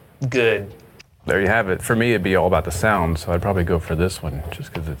feel good. There you have it. For me, it'd be all about the sound, so I'd probably go for this one,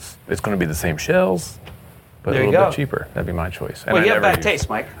 just because it's going to be the same shells, but a little bit cheaper. That'd be my choice. And well, you have bad taste,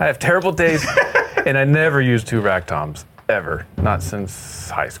 Mike. I have terrible taste, and I never used 2 rack toms, ever. Not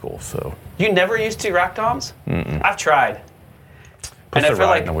since high school, so. You never used 2 rack toms? Mm-mm. I've tried. Puts the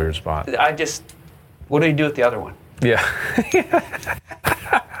ride in a weird spot. What do you do with the other one? Yeah.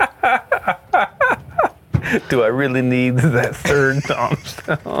 Do I really need that 3rd tom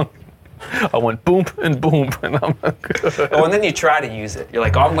sound? I went boom and boom, and I'm good. Oh, and then you try to use it. You're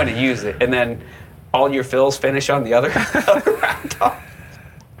like, oh, I'm going to use it, and then all your fills finish on the other rack tom.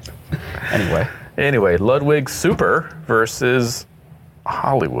 Anyway, Ludwig Super versus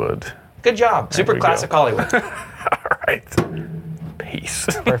Hollywood. Good job. Super classic Hollywood. All right. Peace.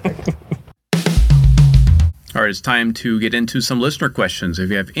 Perfect. All right, it's time to get into some listener questions. If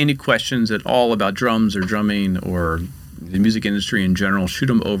you have any questions at all about drums or drumming or the music industry in general, shoot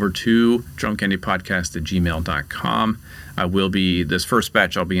them over to drumcandypodcast@gmail.com. I will be, this first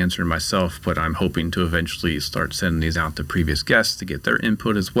batch I'll be answering myself, but I'm hoping to eventually start sending these out to previous guests to get their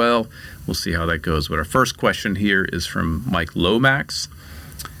input as well. We'll see how that goes. But our first question here is from Mike Lomax.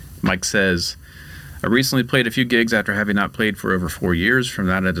 Mike says, I recently played a few gigs after having not played for over 4 years. From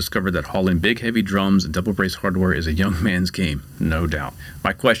that, I discovered that hauling big, heavy drums and double brace hardware is a young man's game, no doubt.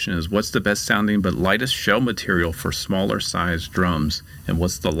 My question is, what's the best sounding but lightest shell material for smaller sized drums? And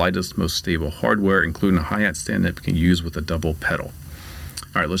what's the lightest, most stable hardware, including a hi-hat stand that we can use with a double pedal?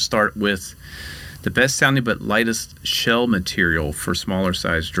 All right, let's start with the best sounding but lightest shell material for smaller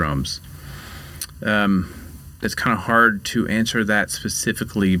sized drums. It's kind of hard to answer that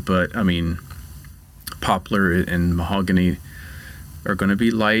specifically, but I mean, poplar and mahogany are going to be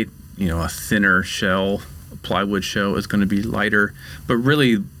light. A thinner shell, a plywood shell is going to be lighter. But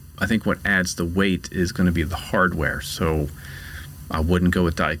really, I think what adds the weight is going to be the hardware. So I wouldn't go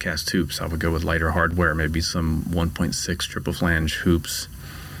with die-cast hoops. I would go with lighter hardware, maybe some 1.6 triple flange hoops,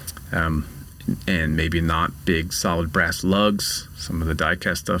 and maybe not big solid brass lugs. Some of the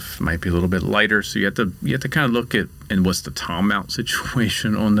die-cast stuff might be a little bit lighter. So you have to kind of look at and what's the tom mount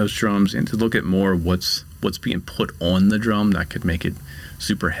situation on those drums, and to look at more what's being put on the drum that could make it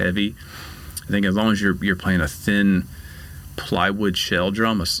super heavy. I think as long as you're playing a thin plywood shell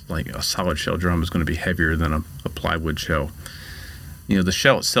drum, like a solid shell drum is going to be heavier than a plywood shell. The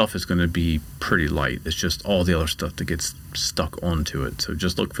shell itself is going to be pretty light. It's just all the other stuff that gets stuck onto it. So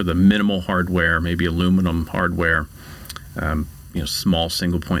just look for the minimal hardware, maybe aluminum hardware, small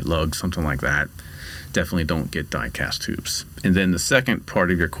single point lugs, something like that. Definitely don't get die-cast hoops. And then the second part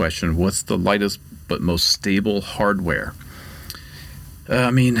of your question, what's the lightest but most stable hardware?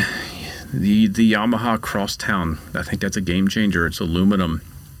 The Yamaha Crosstown, I think that's a game changer. It's aluminum.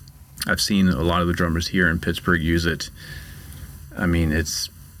 I've seen a lot of the drummers here in Pittsburgh use it.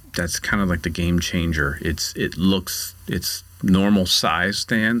 That's kind of like the game changer. It's normal size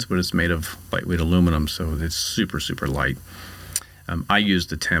stands, but it's made of lightweight aluminum, so it's super, super light. I use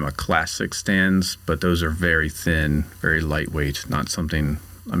the Tama Classic stands, but those are very thin, very lightweight, not something,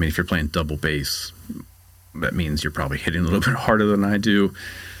 if you're playing double bass, that means you're probably hitting a little bit harder than I do.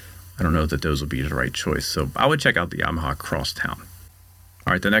 I don't know that those will be the right choice. So I would check out the Yamaha Crosstown.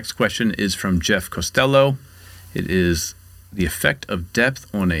 All right, the next question is from Jeff Costello. It is the effect of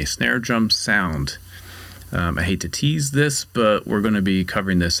depth on a snare drum sound. I hate to tease this, but we're going to be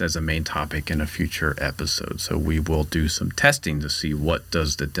covering this as a main topic in a future episode. So we will do some testing to see what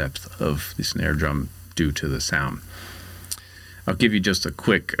does the depth of the snare drum do to the sound. I'll give you just a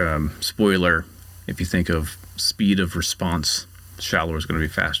quick spoiler. If you think of speed of response, shallower is going to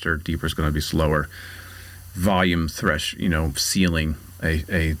be faster, deeper is going to be slower. Volume ceiling,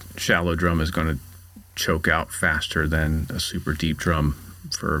 a shallow drum is going to choke out faster than a super deep drum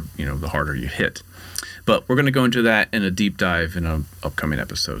for, the harder you hit. But we're going to go into that in a deep dive in an upcoming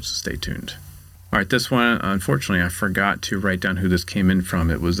episode, so stay tuned. All right, this one, unfortunately, I forgot to write down who this came in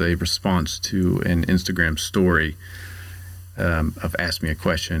from. It was a response to an Instagram story of Ask Me a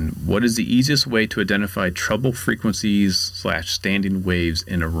Question. What is the easiest way to identify treble frequencies / standing waves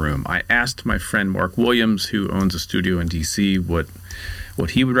in a room? I asked my friend Mark Williams, who owns a studio in DC, what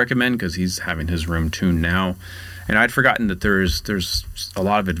he would recommend, because he's having his room tuned now. And I'd forgotten that there's a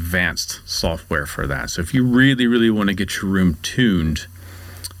lot of advanced software for that. So if you really, really want to get your room tuned,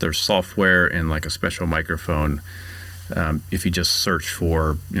 there's software and like a special microphone. If you just search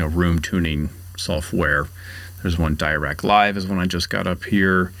for room tuning software, There's one Dirac Live is one I just got up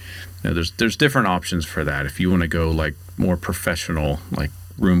here. You know, there's different options for that. If you want to go like more professional, like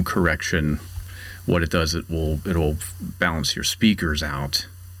room correction, what it does, it'll balance your speakers out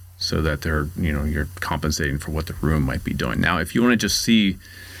so that you're compensating for what the room might be doing. Now, if you want to just see,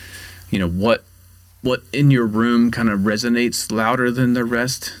 what in your room kind of resonates louder than the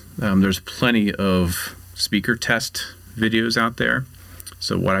rest, there's plenty of speaker test videos out there.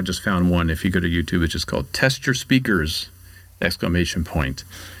 So what I just found one, if you go to YouTube, it's just called Test Your Speakers, !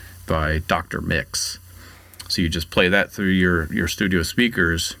 by Dr. Mix. So you just play that through your studio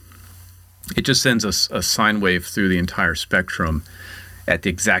speakers. It just sends a sine wave through the entire spectrum at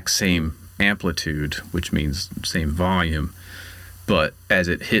the exact same amplitude, which means same volume. But as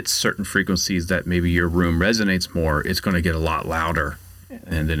it hits certain frequencies that maybe your room resonates more, it's going to get a lot louder.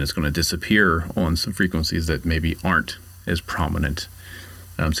 And then it's going to disappear on some frequencies that maybe aren't as prominent.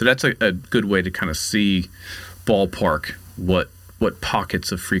 So that's a good way to kind of see ballpark what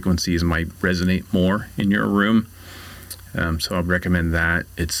pockets of frequencies might resonate more in your room. So I'd recommend that.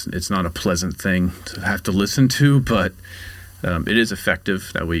 It's not a pleasant thing to have to listen to, but it is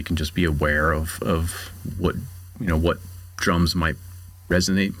effective. That way you can just be aware of what drums might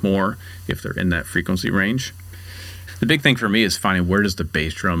resonate more if they're in that frequency range. The big thing for me is finding where does the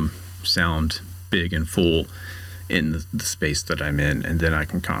bass drum sound big and full in the space that I'm in, and then I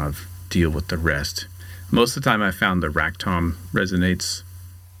can kind of deal with the rest. Most of the time I found the rack tom resonates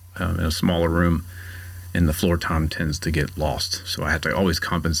in a smaller room, and the floor tom tends to get lost. So I have to always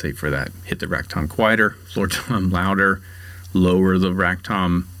compensate for that. Hit the rack tom quieter, floor tom louder, lower the rack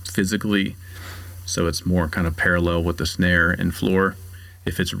tom physically, so it's more kind of parallel with the snare and floor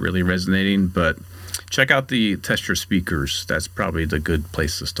if it's really resonating. But check out the Test Your Speakers. That's probably the good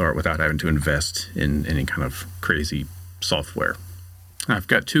place to start without having to invest in any kind of crazy software. I've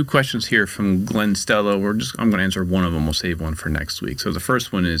got 2 questions here from Glenn Stella. I'm going to answer one of them. We'll save one for next week. So the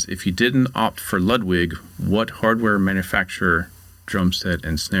first one is, if you didn't opt for Ludwig, what hardware manufacturer, drum set,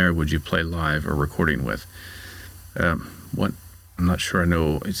 and snare would you play live or recording with? I'm not sure I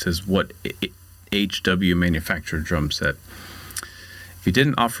know. It says what HW manufacturer drum set. If you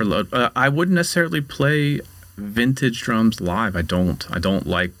didn't opt for I wouldn't necessarily play vintage drums live. I don't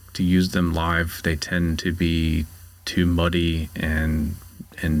like to use them live. They tend to be too muddy and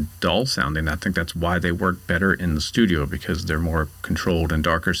dull sounding. I think that's why they work better in the studio, because they're more controlled and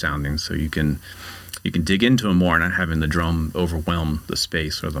darker sounding, so you can dig into them more, not having the drum overwhelm the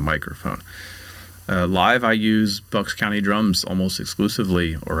space or the microphone. Live, I use Bucks County drums almost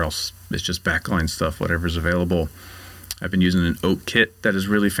exclusively, or else it's just backline stuff, whatever's available. I've been using an Oak kit that is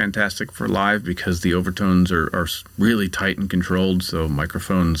really fantastic for live because the overtones are really tight and controlled, so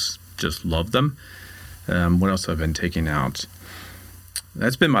microphones just love them. What else have I been taking out?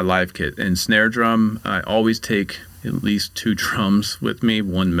 That's been my live kit. And snare drum, I always take at least 2 drums with me,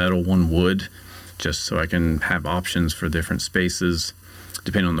 one metal, one wood, just so I can have options for different spaces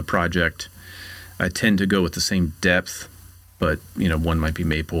depending on the project. I tend to go with the same depth, but one might be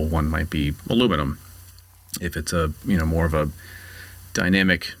maple, one might be aluminum. If it's a more of a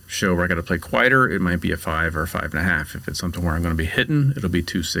dynamic show where I got to play quieter, it might be a 5 or 5.5. If it's something where I'm going to be hitting, it'll be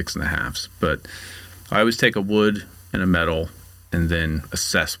 2 6.5s. But I always take a wood and a metal and then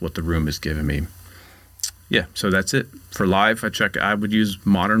assess what the room is giving me. Yeah, so that's it. For live, I would use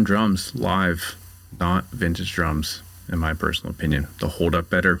modern drums live, not vintage drums, in my personal opinion. They'll hold up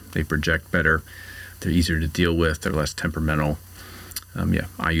better, they project better, they're easier to deal with, they're less temperamental.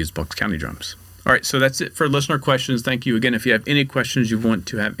 I use Bucks County drums. All right, so that's it for listener questions. Thank you again. If you have any questions you want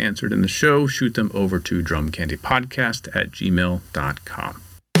to have answered in the show, shoot them over to drumcandypodcast@gmail.com.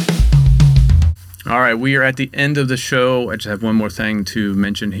 All right, we are at the end of the show. I just have one more thing to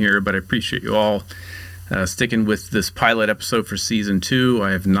mention here, but I appreciate you all sticking with this pilot episode for season 2.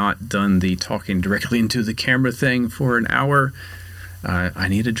 I have not done the talking directly into the camera thing for an hour. I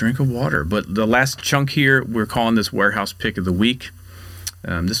need a drink of water. But the last chunk here, we're calling this Warehouse Pick of the Week.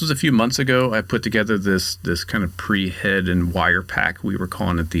 This was a few months ago. I put together this kind of pre-head and wire pack. We were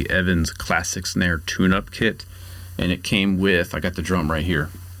calling it the Evans Classic Snare Tune-Up Kit. And it came with, I got the drum right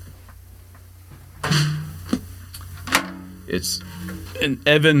here. It's an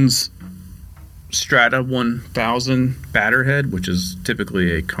Evans Strata 1000 batter head, which is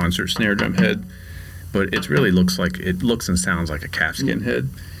typically a concert snare drum head. But it really looks and sounds like a calfskin head.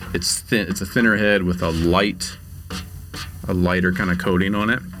 It's thin. It's a thinner head with a lighter kind of coating on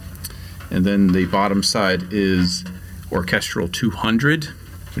it. And then the bottom side is Orchestral 200,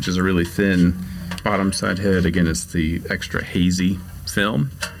 which is a really thin bottom side head. Again, it's the extra hazy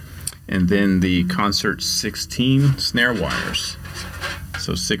film. And then the Concert 16 snare wires.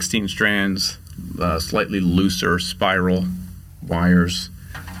 So 16 strands, slightly looser spiral wires.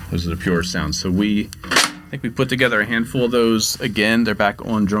 Those are the pure sounds. So I think we put together a handful of those. Again, they're back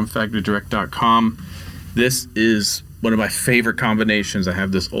on drumfactorydirect.com. This is one of my favorite combinations. I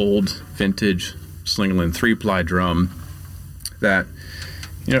have this old vintage Slingerland 3-ply drum that,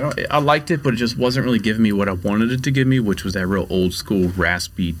 I liked it, but it just wasn't really giving me what I wanted it to give me, which was that real old school,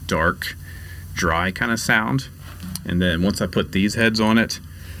 raspy, dark, dry kind of sound. And then once I put these heads on it,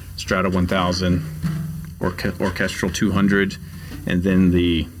 Strata 1000, Orchestral 200, and then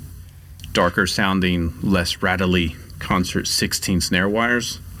the darker sounding, less rattly Concert 16 snare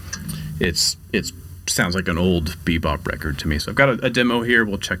wires, it sounds like an old bebop record to me. So I've got a demo here.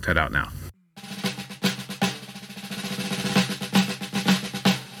 We'll check that out now.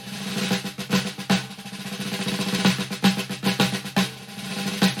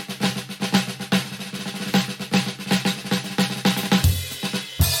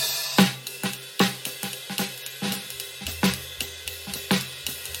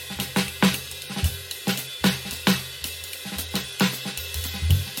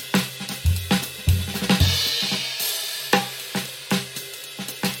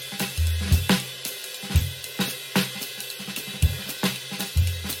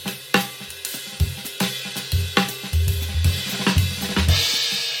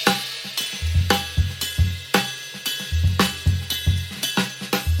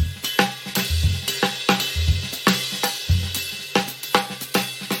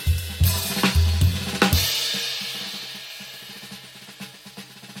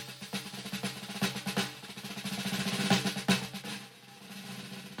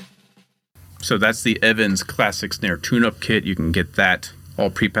 So that's the Evans Classic Snare Tune-Up Kit. You can get that all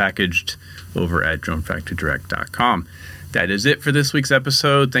prepackaged over at drumfactorydirect.com. That is it for this week's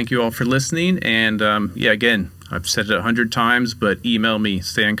episode. Thank you all for listening. And again, I've said it 100 times, but email me,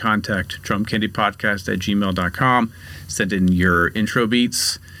 stay in contact, drumcandypodcast@gmail.com. Send in your intro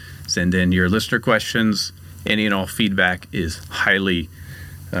beats, send in your listener questions. Any and all feedback is highly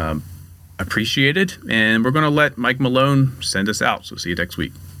appreciated. And we're going to let Mike Malone send us out. So see you next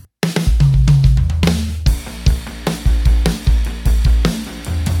week.